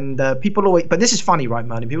great. And people always, but this is funny, right,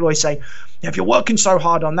 Merlin? People always say, if you're working so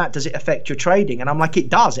hard on that, does it affect your trading? And I'm like, it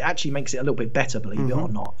does. It actually makes it a little bit better, believe it or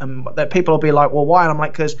not. And people will be like, well, why? And I'm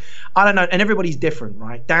like, because I don't know. And everybody's different,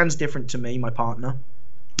 right? Dan's different to me, my partner.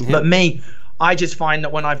 But me, I just find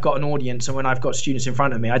that when I've got an audience and when I've got students in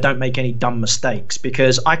front of me, I don't make any dumb mistakes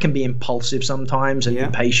because I can be impulsive sometimes and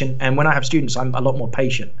impatient. And when I have students, I'm a lot more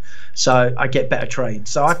patient. So I get better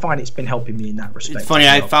trades. So I find it's been helping me in that respect. It's funny.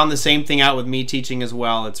 I found the same thing out with me teaching as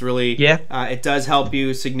well. It's really, it does help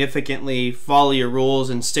you significantly follow your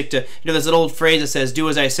rules and stick to, you know, there's an old phrase that says, do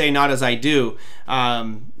as I say, not as I do.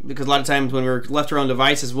 Because a lot of times when we're left to our own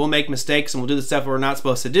devices, we'll make mistakes and we'll do the stuff we're not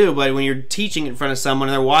supposed to do. But when you're teaching in front of someone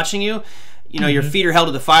and they're watching you, you know, your feet are held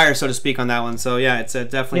to the fire, so to speak, on that one. So yeah, it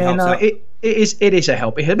definitely helps out. It is a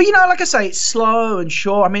help. But you know, like I say, it's slow and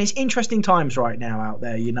sure. I mean, it's interesting times right now out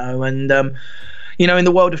there, you know, and you know, in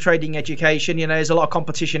the world of trading education, you know, there's a lot of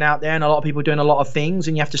competition out there and a lot of people doing a lot of things,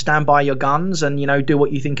 and you have to stand by your guns and, you know, do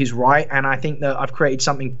what you think is right. And I think that I've created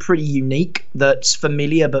something pretty unique that's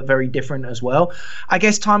familiar but very different as well. I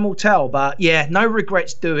guess time will tell, but yeah, no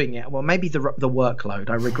regrets doing it. Well, maybe the workload.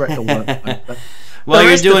 I regret the workload. But well,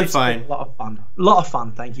 you're doing fine. A lot of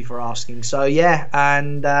fun. Thank you for asking. So yeah,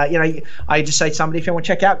 and you know, I just say to somebody, if you want to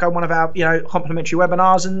check out, go one of our, you know, complimentary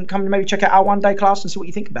webinars and come and maybe check out our one-day class and see what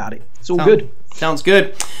you think about it. It's all good. Sounds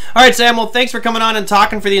good. All right, Sam. Well, thanks for coming on and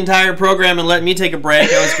talking for the entire program and letting me take a break.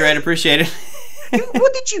 That was great. I appreciate it.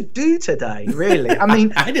 What did you do today, really? I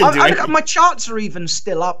mean, my charts are even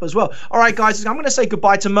still up as well. All right, guys, I'm going to say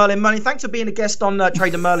goodbye to Merlin. Merlin, thanks for being a guest on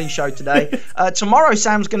Trader Merlin show today. Tomorrow,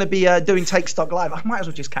 Sam's going to be doing Take Stock Live. I might as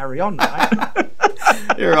well just carry on, right?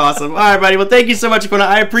 You're awesome. All right, buddy. Well, thank you so much for coming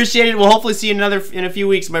on. I appreciate it. We'll hopefully see you in a few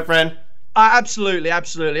weeks, my friend. Absolutely,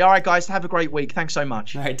 absolutely. All right, guys, have a great week. Thanks so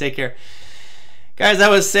much. All right, take care. Guys,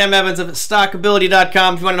 that was Sam Evans of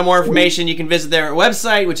StockAbility.com. If you want to know more information, you can visit their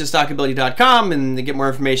website, which is StockAbility.com, and get more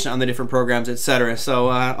information on the different programs, etc. So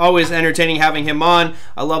always entertaining having him on.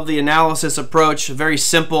 I love the analysis approach, very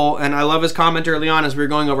simple, and I love his comment early on as we were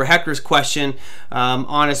going over Hector's question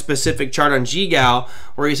on a specific chart on GGAL,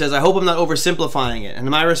 where he says, I hope I'm not oversimplifying it. And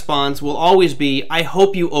my response will always be, I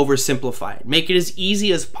hope you oversimplify it. Make it as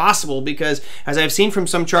easy as possible, because as I've seen from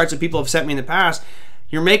some charts that people have sent me in the past,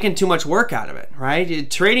 you're making too much work out of it,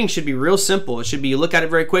 right? Trading should be real simple. It should be you look at it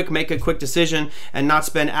very quick, make a quick decision, and not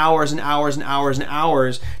spend hours and hours and hours and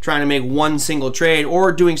hours trying to make one single trade,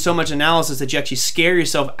 or doing so much analysis that you actually scare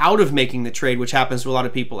yourself out of making the trade, which happens to a lot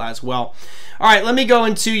of people as well. All right, let me go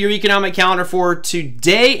into your economic calendar for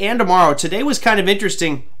today and tomorrow. Today was kind of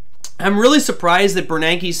interesting. I'm really surprised that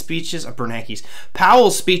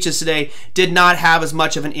Powell's speeches today did not have as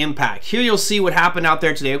much of an impact. Here you'll see what happened out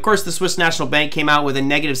there today. Of course, the Swiss National Bank came out with a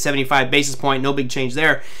negative 75 basis point, no big change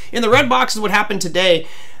there. In the red box is what happened today.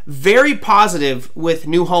 Very positive with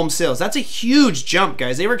new home sales. That's a huge jump,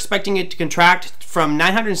 guys. They were expecting it to contract from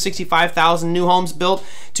 965,000 new homes built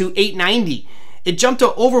to 890. It jumped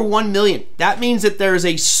to over 1 million. That means that there is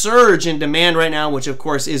a surge in demand right now, which of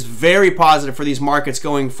course is very positive for these markets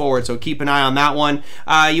going forward. So keep an eye on that one.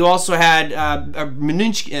 You also had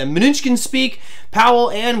Mnuchin speak, Powell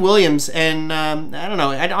and Williams, and I don't know.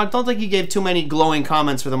 I don't think he gave too many glowing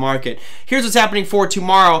comments for the market. Here's what's happening for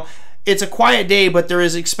tomorrow. It's a quiet day, but there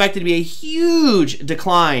is expected to be a huge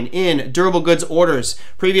decline in durable goods orders.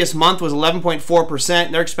 Previous month was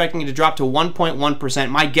 11.4%. They're expecting it to drop to 1.1%.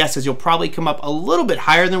 My guess is you'll probably come up a little bit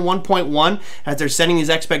higher than 1.1 as they're setting these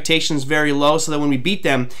expectations very low so that when we beat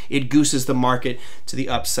them, it gooses the market to the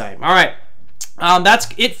upside. All right, that's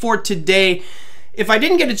it for today. If I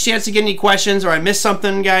didn't get a chance to get any questions or I missed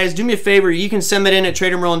something, guys, do me a favor. You can send that in at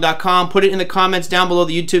TraderMerlin.com. Put it in the comments down below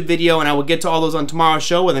the YouTube video, and I will get to all those on tomorrow's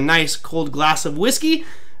show with a nice cold glass of whiskey.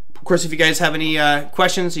 Of course, if you guys have any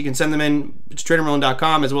questions, you can send them in to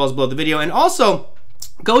TraderMerlin.com as well as below the video. And also,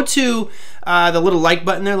 go to the little like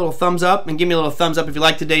button there, little thumbs up, and give me a little thumbs up if you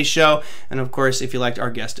liked today's show. And of course, if you liked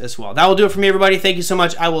our guest as well. That will do it for me, everybody. Thank you so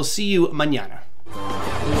much. I will see you mañana.